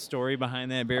 Really Great great. story behind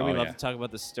that beer. Oh, We love yeah. to talk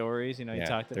about the stories. You Yeah,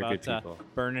 talked they're about good people.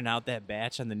 burning out that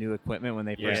batch on the new equipment when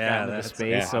they first Yeah, got into the that's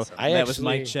space. So awesome. I that was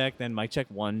Mike actually- Check, then Mike Check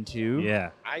 1, 2. yeah.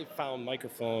 I found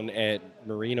microphone at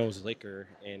Marino's Liquor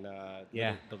in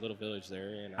Yeah. the little village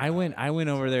there. And I went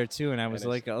over there too, and I was And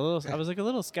like it's- a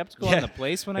little skeptical Yeah. on the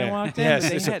place when I Yeah. walked in. Yeah, but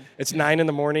they had it's 9 in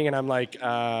the morning, and I'm like, do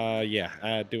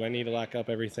I need to lock up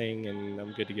everything? And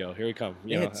I'm good to go. Here we come.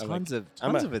 they had tons of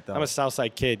it though. I'm a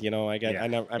Southside kid, I got. Yeah. I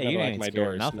never you locked ain't my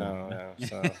scared of doors. nothing.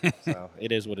 No. So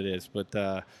it is what it is.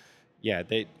 But yeah,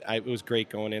 it was great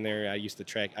going in there. I used to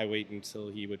track. I wait until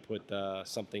he would put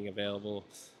something available,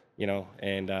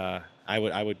 and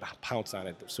I would pounce on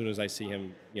it as soon as I see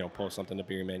him, post something to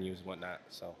beer menus and whatnot.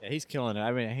 So Yeah, he's killing it.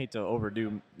 I mean, I hate to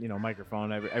overdo,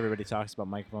 microphone. Everybody talks about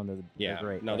microphone. They're yeah,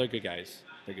 great. no, but- they're good guys.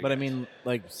 They're good But I guys. mean,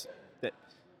 like that.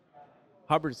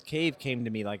 Hubbard's Cave came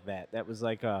to me like that. That was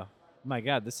like, my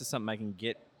God, this is something I can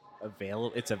get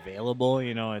available. It's available.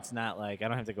 It's not like I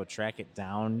don't have to go track it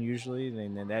down usually.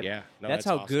 And then that yeah, no, that's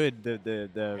how awesome. good the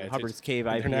it's- Hubbard's Cave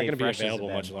They're IPA not going to be freshes have available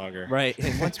been. much longer. Right.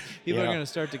 And once people are Yeah. going to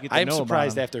start to get to I'm know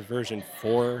surprised about after version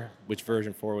 4, which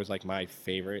version 4 was like my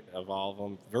favorite of all of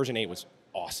them. Version 8 was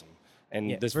awesome. And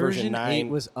Yeah, this version 9 8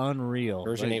 was unreal.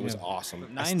 version Like, 8 was awesome.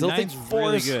 I Nine- still think nine's 4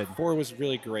 really is good. 4 was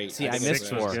really great. See, I think missed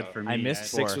it's- 4. was good for me. I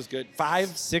missed 4. 6 was good. 5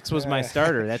 6 was my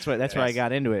starter. That's where I Yes.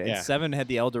 got into it. And Yeah. 7 had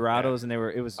the Eldorados, and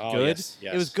it was Oh, good. yes,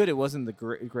 It was yes. good. It wasn't the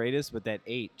greatest, but that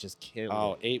 8 just killed.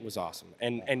 Oh, it. 8 was awesome.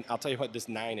 And I'll tell you what, this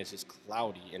 9 is just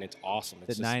cloudy and it's awesome. It's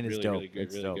The just 9 is really, dope. really good.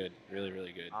 It's Really dope. good. Really,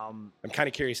 really good. Um, I'm kind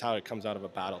of curious how it comes out of a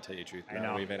bottle, to tell you the truth. I Now that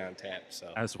know. we've been on tap.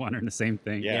 So I was wondering the same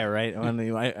thing. yeah, right.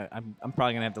 I'm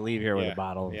probably gonna have to leave here enjoy the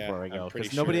bottle yeah, before I I'm go pretty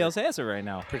because nobody sure- else has it right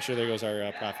now. Pretty sure there goes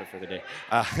our profit for the day,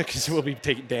 because we'll be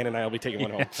taking Dan and I will be taking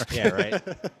one home. Yeah, right.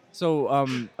 So,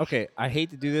 okay, I hate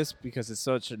to do this because it's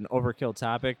such an overkill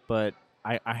topic, but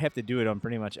I have to do it on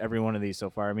pretty much every one of these so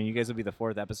far. I mean, you guys will be the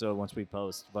 4th episode once we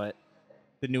post, but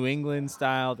the New England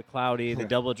style, the cloudy, the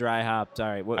double dry hopped. All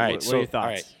right, what are your thoughts? All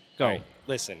right, Go. all right.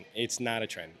 Listen, it's not a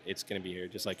trend. It's going to be here,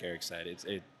 just like Eric said.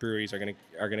 Breweries are going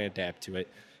to adapt to it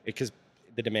because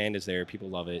the demand is there. People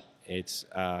love it. It's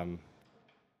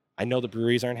I know the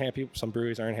breweries aren't happy. Some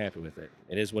breweries aren't happy with it.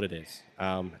 It is what it is.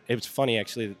 It was funny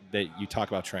actually that you talk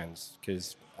about trends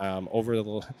because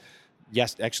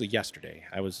yesterday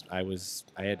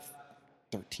I had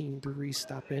 13 breweries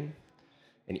stop in,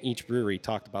 and each brewery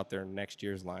talked about their next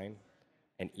year's line,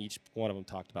 and each one of them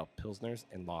talked about pilsners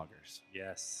and lagers.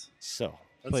 Yes. So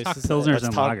Let's talk Places- pilsners let's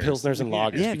and talk lagers. pilsners and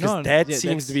lagers Yeah, because no, that yeah, seems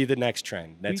that's- to be the next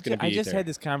trend. That's going to be. I just there. had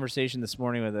this conversation this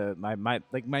morning with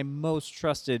my most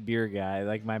trusted beer guy.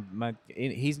 Like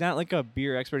he's not like a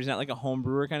beer expert. He's not like a home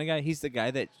brewer kind of guy. He's the guy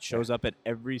that shows up at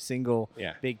every single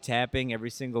Yeah. big tapping,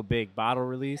 every single big bottle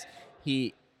release.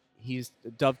 He's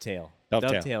Dovetail.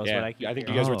 Dovetail is yeah. what I keep. think you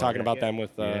hearing. guys were Oh, talking about yeah. them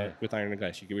with Yeah. Iron and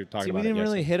Glass. We were talking See, we about didn't it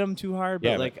really yesterday. hit him too hard, but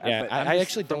Yeah, like, but, yeah, I'm I just-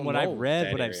 actually from don't what know I've read,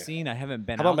 that what I've area. seen, I haven't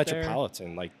been How about out there.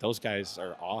 Metropolitan? Like those guys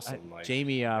are awesome. Like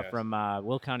Jamie yes. from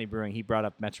Will County Brewing, he brought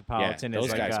up yeah, Metropolitan those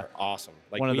as like guys a are awesome.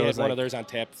 Like one of we had those, one like- of theirs on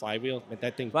tap, Flywheel. But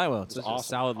that thing Flywheel. was It's a awesome.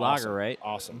 solid awesome, lager, right?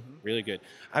 Awesome, Mhm. really good.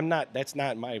 That's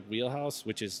not my wheelhouse,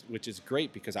 which is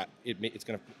great because it's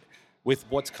gonna. With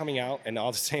what's coming out and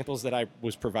all the samples that I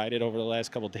was provided over the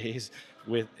last couple of days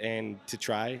to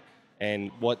try,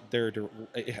 and what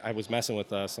I was messing with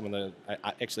some of the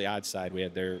actually Odd Side. We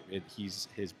had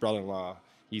his brother-in-law.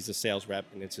 He's a sales rep,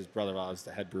 and it's his brother-in-law is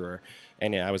the head brewer.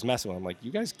 And I was messing with him, like,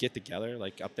 you guys get together,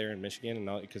 like up there in Michigan,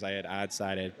 and because I had Odd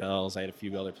Side, I had Bell's, I had a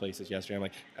few other places yesterday.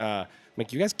 I'm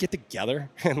like, you guys get together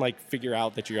and like figure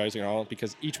out that you guys are all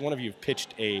because each one of you have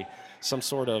pitched some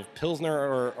sort of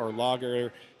pilsner or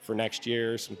lager for next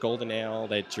year, some golden ale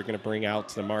that you're going to bring out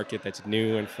to the market that's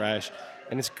new and fresh.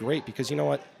 And it's great because you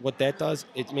know what that does?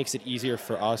 It makes it easier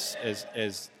for us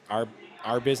as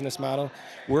our business model.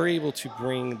 We're able to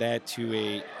bring that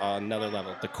to another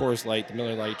level. The Coors Light, the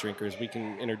Miller Lite drinkers, we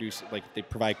can introduce, like they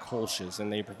provide Kolsch's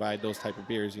and they provide those type of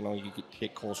beers. You know, you can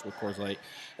hit Kolsch with Coors Light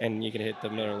and you can hit the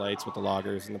Miller Lights with the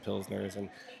lagers and the Pilsners.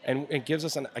 And it gives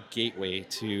us a gateway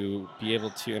to be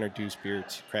able to introduce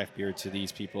craft beer to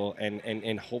these people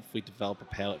and hopefully develop a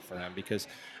palate for them. Because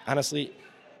honestly,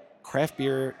 craft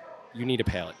beer, you need a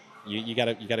palate. You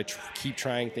gotta keep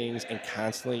trying things and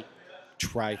constantly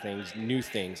try things, new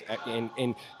things,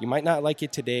 and you might not like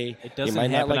it today. It doesn't you might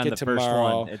not happen like on it the first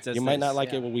tomorrow. one. It's just You might not this,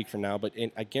 like yeah. it a week from now, but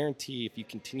I guarantee if you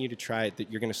continue to try it,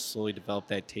 that you're going to slowly develop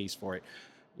that taste for it.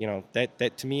 You know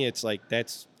that to me, it's like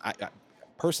I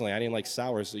personally I didn't like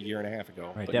sours a year and a half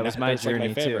ago. Right, but that was now my that's like journey,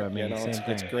 too. favorite, I mean, you know, same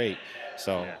it's thing. great.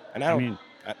 So Yeah. and I mean,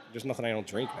 there's nothing I don't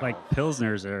drink now. like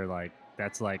pilsners are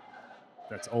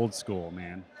that's old school,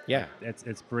 man. yeah.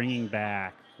 It's bringing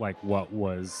back like what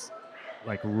was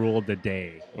like ruled the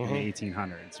day in Mhm. the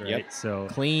 1800s, right? Yep. So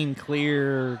Clean,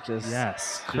 clear, just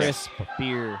yes, crisp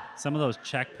beer. some of those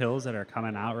Czech pills that are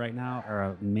coming out right now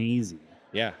are amazing.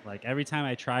 Yeah. Like every time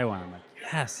I try one, I'm like,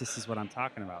 yes, this is what I'm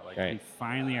talking about. Like Right. we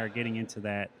finally are getting into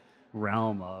that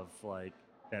realm of like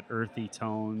that earthy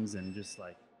tones and just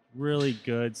like really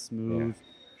good, smooth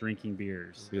drinking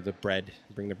beers. Bring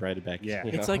the bread back. Yeah.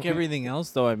 you It's know? like everything else,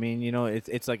 though. I mean, you know,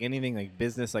 it's like anything like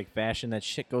business, like fashion. That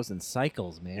shit goes in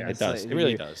cycles, man. Yeah, it It's does. like- It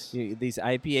really you- does. These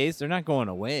IPAs, they're not going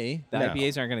away. The No.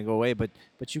 IPAs aren't going to go away, but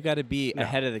you got to be No.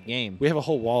 ahead of the game. We have a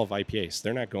whole wall of IPAs.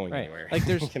 They're not going Right. anywhere. Like,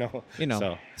 there's- you know.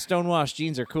 So Stonewashed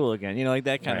jeans are cool again. You know, like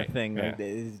that kind Right, of thing. yeah.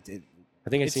 Like, I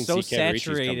think I've it's seen so C. Cavaricci's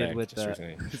come saturated back with just the-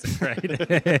 recently.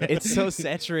 right. it's so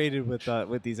saturated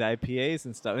with these IPAs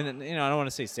and stuff. And you know, I don't want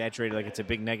to say saturated like it's a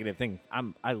big negative thing.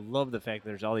 I love the fact that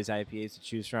there's all these IPAs to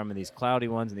choose from, and these cloudy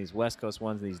ones, and these West Coast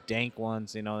ones, and these dank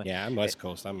ones. You know, Yeah, I'm West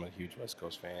Coast. I'm a huge West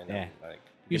Coast fan. Yeah. Like,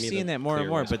 you're give me seeing the that more and clear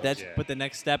more. West But Coast. that's Yeah. but the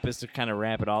next step is to kind of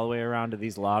wrap it all the way around to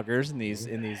these lagers and these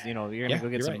you know, you're gonna Yeah, go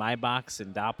get you're some Maybachs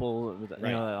and Doppel. You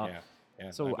right. know, yeah. Yeah.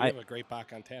 So we I- have a great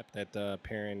Bach on tap that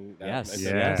pairing. Yes. it's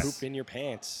Yes. Poop in your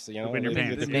pants. You know, Poop in your the-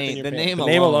 pants. the The poop in name- your the pants. name The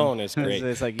name alone alone is great.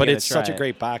 it's like you But gotta it's such try a it.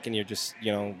 great Bach, and you just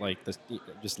like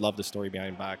just love the story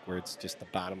behind Bach, where it's just the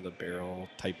bottom of the barrel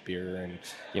type beer, and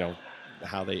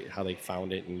how they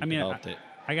found it and I mean, developed it.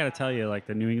 I got to tell you, like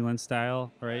the New England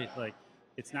style, right? Like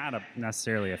it's not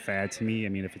necessarily a fad to me. I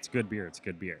mean, if it's good beer, it's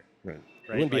good beer. Right. It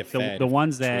Right? wouldn't be Like a fad the if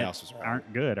ones Treehouse that was around.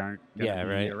 aren't good aren't going to Yeah, be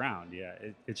right. around. Yeah,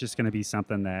 it's just going to be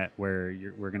something that where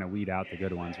we're going to weed out the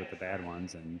good ones with the bad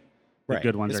ones, and the Right.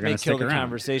 good ones This are going may to kill stick the around.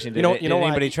 conversation. You know Did why-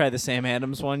 anybody try the Sam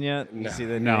Adams one yet? No. You see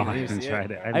the No, name? I You haven't see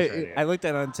tried it. I haven't tried it yet. I looked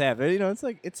at it on tap. You know, it's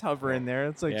like it's hovering there.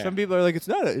 It's like Yeah. some people are like,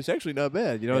 it's actually not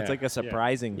bad. You know, it's Yeah. like a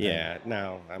surprising thing. Yeah,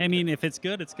 no. I mean, if it's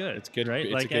good, it's good. It's good- right?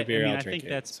 it's a like good beer, I mean, I'll I drink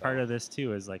think it, that's so. part of this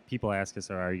too. Is like people ask us,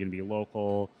 "Are you going to be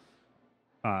local,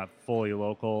 fully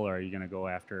local, or are you going to go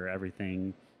after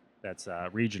everything that's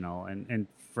regional?" And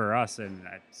for us, and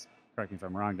correct me if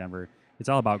I'm wrong, Denver, it's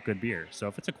all about good beer. So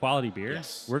if it's a quality beer,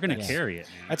 Yes. we're going to Yes. carry it.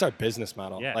 Man. that's our business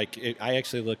model. Yeah. Like, I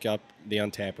actually look up the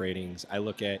Untappd ratings. I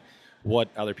look at what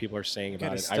other people are saying You about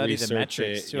gotta it. I study research the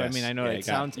metrics it. too. I Yes. mean, I know Yeah, it you got-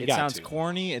 sounds you it got sounds to.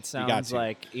 corny. It got sounds to.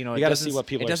 like You it gotta see doesn't what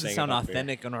people it are doesn't saying sound about beer.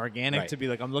 authentic and organic Right. to be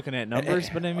like I'm looking at numbers,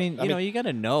 but I mean, I you know, mean- you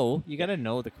gotta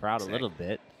know the crowd a little Exactly.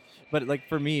 bit. But like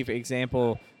for me, for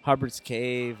example, Hubbard's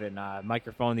Cave and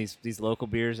Microphone, these local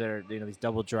beers that are these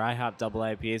double dry hop, double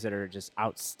IPAs that are just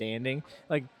outstanding.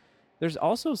 Like there's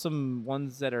also some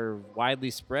ones that are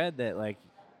widely spread that like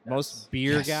most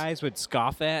beer Yes. guys would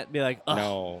scoff at, be like, ugh.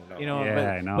 No. You know, Yeah, but,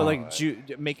 I know. but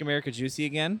like Make America Juicy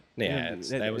again. Yeah,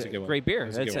 that was a good one. Great beer. That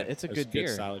was a good one. It's a It was good beer.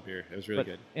 solid beer. It was really But,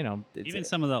 good. you know, it's Even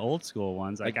some of the old school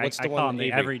ones, like, Like, what's I the call one them the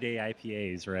Avery? everyday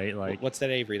IPAs, right? Like What's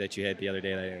that Avery that you had the other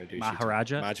day that I introduced you to?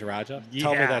 Maharaja? Maharaja?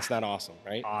 Tell me Yeah. that's not awesome,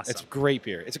 right? Awesome. It's great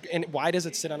beer. And why does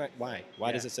it sit on it? Why?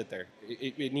 Why does Yeah. it sit there?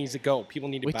 It needs to go. People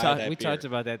need to we buy talked that we beer. talked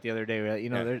about that the other day. We're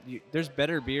like, Yeah. there's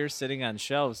better beers sitting on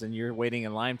shelves than you're waiting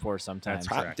in line for sometimes.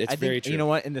 That's correct. It's I think, very true. You know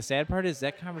what? And the sad part is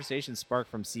that conversation sparked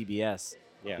from CBS.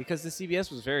 Yeah. Because the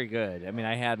CBS was very good. I mean,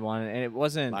 I had one, and it A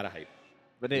wasn't. lot of hype.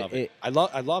 But Love it. I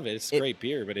love it. It's great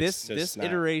beer, but it's just this not.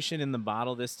 iteration in the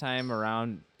bottle this time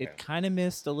around, it Yeah. kind of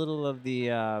missed a little of the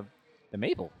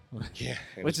maple, Yeah,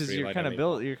 it which was is pretty you're light kind on of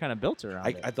maple. built. You're kind of built around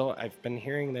it. I thought I've been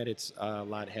hearing that it's a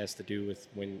lot has to do with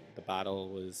when the bottle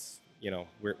was,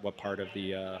 what part of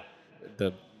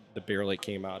the barrel it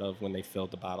came out of when they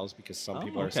filled the bottles, because some Oh,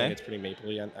 people are saying okay. it's pretty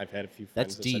mapley. I've had a few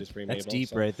That's friends that said deep. it's pretty That's maple. deep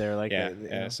so- right there. Like Yeah, you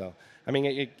yeah. know. So I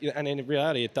mean, and in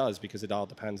reality, it does, because it all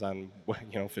depends on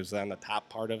if it's on the top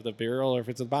part of the barrel or if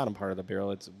it's the bottom part of the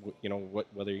barrel. It's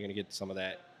whether you're going to get some of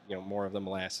that, more of the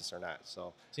molasses or not.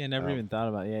 So See, I never even thought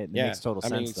about it. Yeah, it yeah, makes total I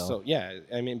mean, sense though. So yeah,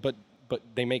 I mean, but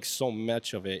they make so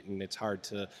much of it, and it's hard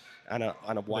to on a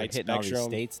wide hitting all these spectrum.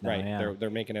 states now, right? yeah. They're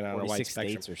making it on a wide 46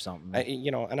 spectrum. states or something.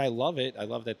 And I love it. I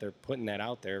love that they're putting that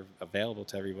out there, available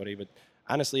to everybody. But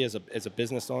honestly, as a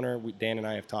business owner, Dan and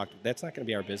I have talked. That's not going to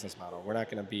be our business model. We're not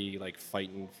going to be like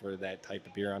fighting for that type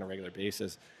of beer on a regular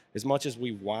basis. As much as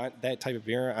we want that type of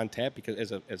beer on tap,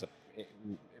 because as a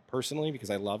personally, because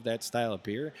I love that style of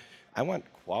beer, I want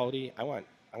quality. I want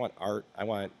art. I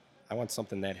want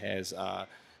something that has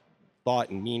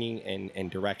thought and meaning and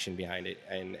direction behind it.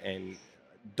 And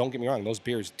don't get me wrong, those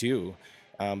beers do,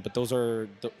 but those are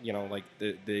like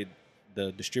the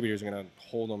distributors are going to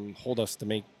hold us to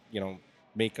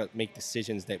make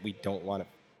decisions that we don't want to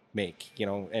make,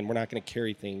 and we're not going to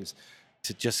carry things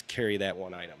to just carry that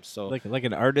one item. So like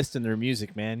an artist in their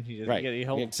music, man. You just, Right. You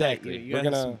hold Exactly. You We're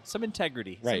gotta have gonna- some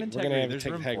integrity. right, Some we're integrity. going to There's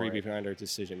have room integrity for it. behind our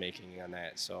decision making on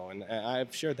that. So, and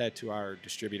I've shared that to our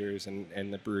distributors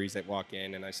and the breweries that walk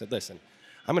in, and I said, listen,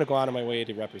 I'm going to go out of my way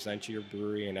to represent your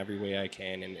brewery in every way I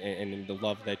can, and the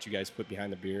love that you guys put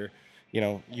behind the beer.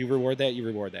 You reward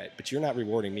that, but you're not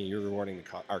rewarding me. You're rewarding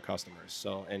our customers.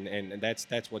 So, and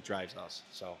that's what drives us.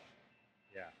 So,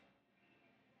 yeah,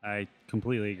 I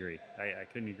completely agree. I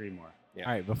couldn't agree more. yeah.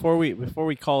 All right, before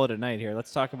we call it a night here,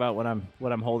 let's talk about what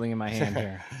I'm holding in my hand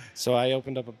here. So I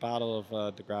opened up a bottle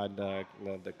of the Grad,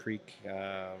 the Creek.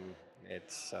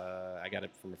 It's I got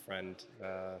it from a friend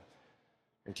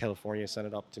in California, sent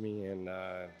it up to me, and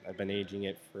I've been aging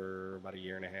it for about 1.5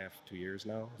 years, 2 years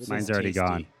now. This Mine's is already tasty.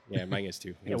 gone. Yeah, mine is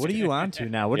too. Yeah, what are you on to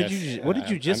now? What did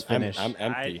you just finish? I'm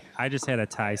empty. I just had a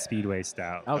Thai Speedway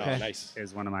Stout. Okay. Oh, nice.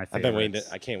 Is one of my favorites. I've been waiting.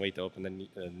 I can't wait to open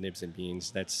the Nibs and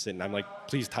Beans. That's sitting. I'm like,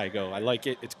 please, Ty, go. I like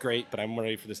it. It's great, but I'm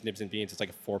ready for this Nibs and Beans. It's like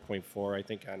a 4.4, I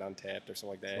think, on Untapped or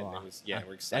something like that. And it was,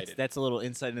 we're excited. That's a little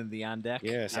insight into the on deck.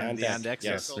 Yes, on the on deck.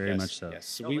 Yes, circle. very much so. Yes.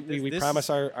 So No, we, but we this- promise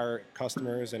our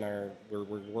customers and we're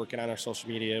working on our social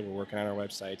media. We're working on our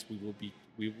websites.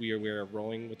 We are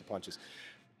rolling with the punches.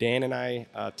 Dan and I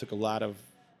took a lot of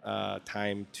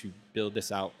time to build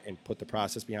this out and put the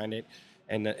process behind it,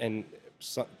 and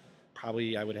so,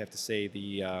 probably I would have to say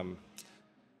the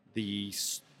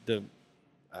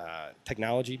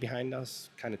technology behind us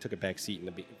kind of took a back seat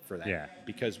for that. Yeah.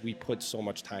 Because we put so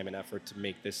much time and effort to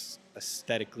make this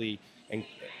aesthetically and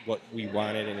what we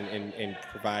wanted and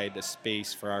provide a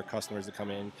space for our customers to come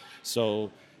in.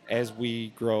 So as we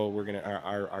grow, we're gonna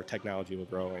our technology will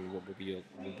grow, and we'll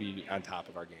be on top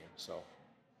of our game. So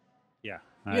Yeah.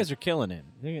 You guys are killing it.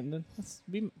 Don't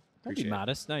be Appreciate it.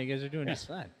 modest. No, you guys are doing Yeah. just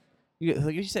fine.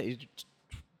 Like you said, you're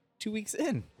 2 weeks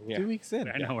in. Yeah. 2 weeks in.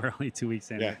 I know we're only 2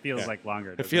 weeks in. Yeah, It feels yeah. like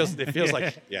longer. It doesn't feels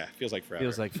like it feels like forever.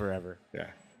 Feels like forever. yeah.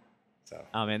 So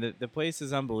Oh man, the place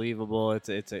is unbelievable. It's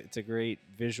a great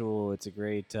visual. It's a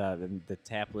great the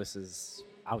tap list is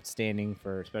outstanding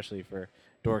especially for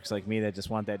dorks like me that just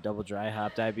want that double dry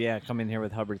hopped IPA. Come in here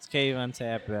with Hubbard's Cave on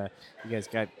tap. You guys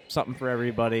got something for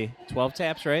everybody. 12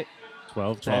 taps, right?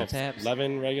 12 12 taps. taps.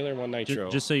 11 regular, 1 nitro.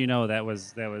 Just so you know, that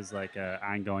was like an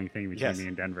ongoing thing between Yes. me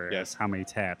and Denver. Yes. Is how many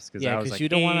taps? Yeah, I was because like, you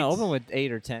don't want to 8. open with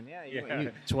 8 or 10. Yeah, Yeah.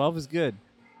 12 is good.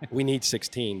 We need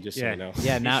 16, just so Yeah. you know.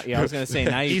 Yeah, now I was gonna say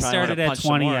now you He probably wanna started at punch some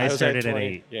 20, more. I was started at 20.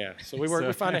 8. Yeah, so we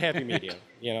So- found a happy medium.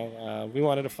 We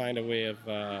wanted to find a way of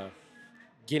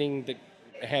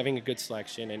having a good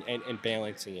selection and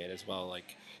balancing it as well,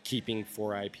 like keeping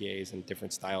 4 IPAs and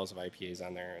different styles of IPAs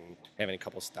on there, and having a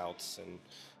couple stouts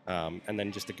and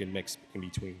then just a good mix in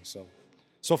between.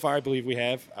 So far, I believe we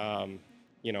have.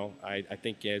 I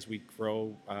think as we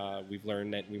grow, we've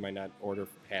learned that we might not order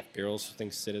half barrels so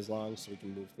things sit as long, so we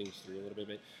can move things through a little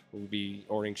bit. We'll be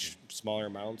ordering smaller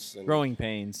amounts. And Growing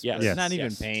pains. Yes. It's Yes. not even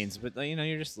Yes. pains, but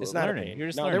you're just it's not learning. a pain. You're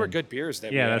just no, learning. they were good beers.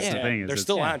 That Yeah, we that's had. the thing, is They're it's-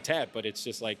 still yeah. on tap, but it's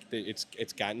just like it's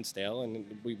gotten stale, and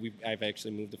I've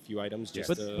actually moved a few items just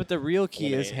But the real key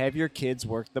is eliminate. have your kids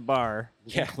work the bar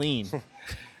Yeah. and clean.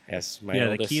 Yes, my Yeah,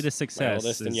 oldest, the key to my success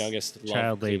oldest and is youngest love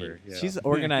child cleaning. labor. Yeah. She's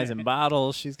organizing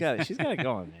bottles. She's got it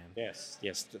going, man. Yes.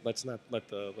 Let's not let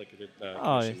the commission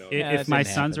know. If, Yeah, if that my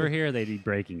didn't sons happen. were here, they'd be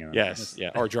breaking them. Yes, yeah,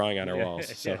 or drawing on our walls.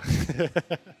 So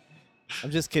I'm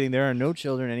just kidding. There are no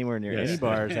children anywhere near Yes. any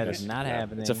bars. That is not Yeah,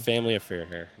 happening. It's a family affair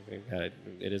here.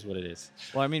 It is what it is.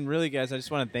 Well, I mean, really, guys, I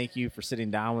just want to thank you for sitting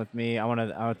down with me. I want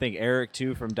to thank Eric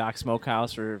too from Doc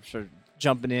Smokehouse for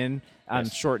jumping in on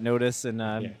Yes. short notice and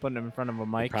putting him in front of a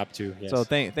mic. Prop 2. Yes. So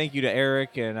thank you to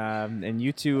Eric and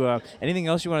you two. Anything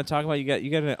else you want to talk about? You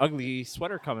got an ugly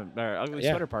sweater coming, or ugly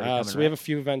sweater party coming. So we have a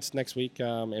few events next week,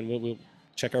 and we'll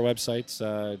check our websites.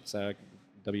 It's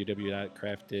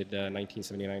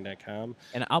www.crafted1979.com.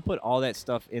 And I'll put all that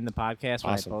stuff in the podcast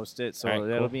when Awesome. I post it. So All right,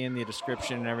 that'll cool. be in the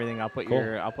description and everything. I'll put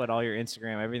Cool. I'll put all your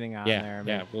Instagram, everything on Yeah, there. I mean,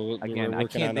 yeah. We're again, I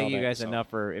working can't on thank all you that, guys so. enough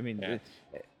for. I mean, Yeah.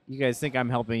 you guys think I'm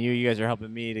helping you. You guys are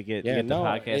helping me to get the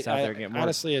podcast out there. Get more.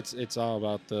 Honestly, it's all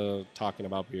about the talking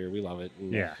about beer. We love it.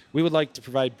 And Yeah. we would like to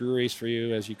provide breweries for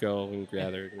you as you go and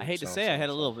gather. I hate to so- say, so- I had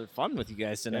a so. little bit of fun with you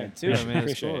guys tonight Yeah. too. I mean, it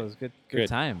was Appreciate cool. it. It was good Good.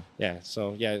 time. Yeah.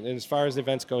 So yeah, and as far as the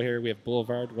events go here, we have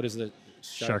Boulevard. What is it?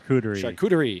 Charcuterie.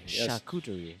 Charcuterie. Yes.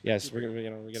 Charcuterie. Yes, we're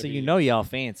gonna. So be, you know y'all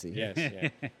fancy. Yes. Yeah.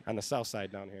 On the south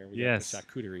side down here, we Yes. got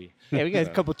the charcuterie. Yeah, we got a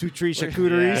So- couple 2-3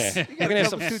 charcuteries. Yeah. We We're got gonna a have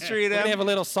couple some. 2-3 of We're them. gonna have a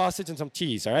little sausage and some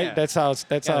cheese. All right. Yeah. That's how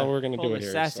we're gonna do Polish it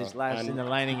here. sausage so lodged on- in the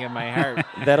lining of my heart.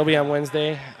 That'll be on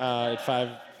Wednesday at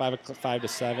 5 to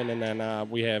 7, and then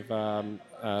we have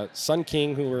Sun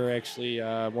King, who were actually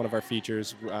one of our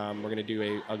features. We're going to do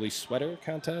a ugly sweater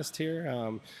contest here.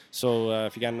 So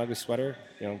if you got an ugly sweater,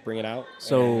 bring it out.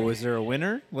 So is there a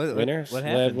winner? Winners. What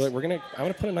happens? I'm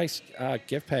gonna put a nice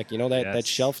gift pack. That Yes.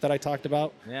 shelf that I talked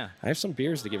about. Yeah. I have some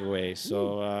beers to give away,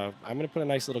 so I'm gonna put a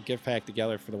nice little gift pack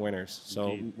together for the winners.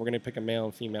 So Indeed. we're gonna pick a male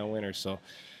and female winner. So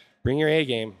bring your A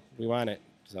game. We want it.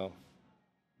 So.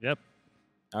 Yep.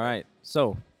 All right.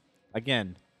 So,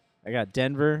 again, I got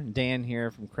Denver, Dan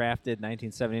here from Crafted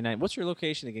 1979. What's your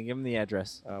location again? Give them the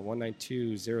address.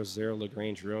 19200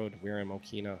 LaGrange Road, Wareham,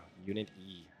 Okina, Unit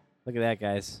E. Look at that,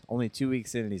 guys. Only 2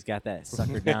 weeks in, and he's got that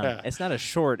sucker down. It's not a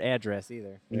short address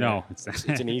either. No, It's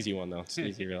an easy one, though. It's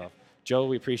easy to read. Joe,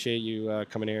 we appreciate you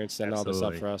coming here and setting all this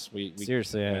up Absolutely. for us. We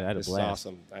Seriously, I had a this is blast.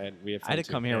 awesome. We had I had to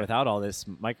fun, come too. here Yeah. without all this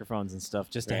microphones and stuff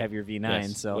just to Right. have your V9.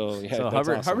 Yes. So, Well, yeah, so that's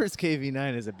Hubbard, awesome. Hubbard's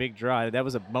KV9 is a big draw. That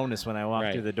was a bonus when I walked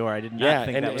Right. through the door. I did not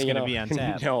think that was going to be on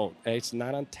tap. No, it's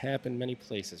not on tap in many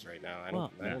places right now. I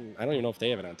don't even know if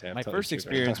they have it on tap. My to tell you first the truth.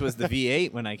 experience was the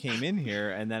V8 when I came in here,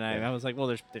 and then I was like, well,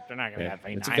 they're not going to Yeah. have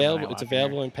V9. It's when I available. walk It's in here.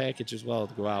 available in package as well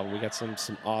to go out. We got some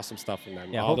awesome stuff from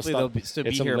them. Yeah, All the hopefully stuff- they'll still be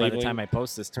it's some here by the labeling. time I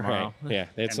post this tomorrow. Right. Yeah,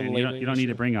 they had And some then you labeling. don't need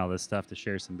to bring all this stuff to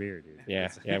share some beer, dude. Yeah,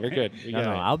 we're good. We No,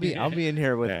 got it. I'll be in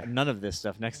here with Yeah. none of this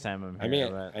stuff next time I'm here. I mean,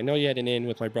 but I know you had an in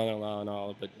with my brother-in-law and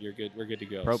all, but you're good. We're good to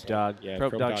go. Probe so, Dog, yeah,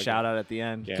 Probe Dog, shout out at the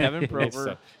end. Yeah. Kevin So,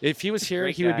 Prober. if he was here,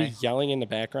 Great he would be guy. yelling in the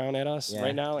background at us Yeah.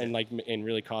 right now and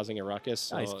really causing a ruckus.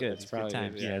 So Oh, he's good. It's He's good probably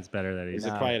times. Yeah, it's better that He's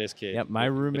he's. the quietest kid. Yep, my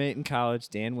roommate in college,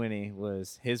 Dan Winnie,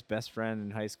 was his best friend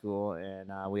in high school, and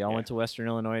we all Yeah. went to Western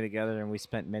Illinois together, and we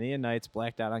spent many a nights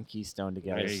blacked out on Keystone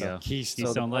together. There you so go. Keystone.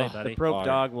 Keystone Light, the buddy. Probe Water.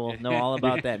 Dog will know all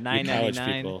about that college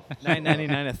 $9.99, people.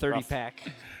 $9.99 a 30 Rough.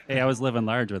 pack. Hey, I was living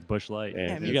large with Busch Light.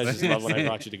 And Yeah, you guys just love when I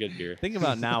brought you to good beer. Think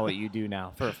about now what you do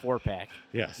now for a 4-pack.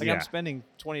 Yes. Like Yeah. I'm spending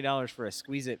 $20 for a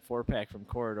Squeeze It 4-pack from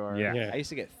Corridor. Yeah. Yeah. I used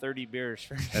to get 30 beers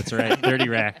for. That's right. 30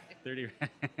 rack. 30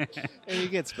 rack. And you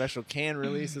get special can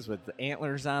releases with the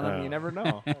antlers on them. Oh. You never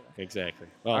know. Exactly.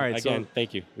 Well, All right, so- again,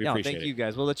 thank you. We No, appreciate thank it. you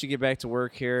guys. We'll let you get back to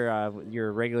work here,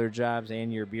 your regular jobs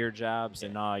and your beer jobs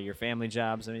and your family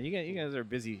jobs. I mean, you guys are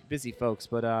busy folks.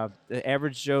 But the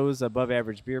Average Joe's Above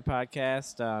Average Beer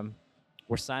Podcast,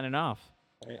 we're signing off.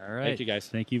 All right. Thank you, guys.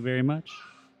 Thank you very much.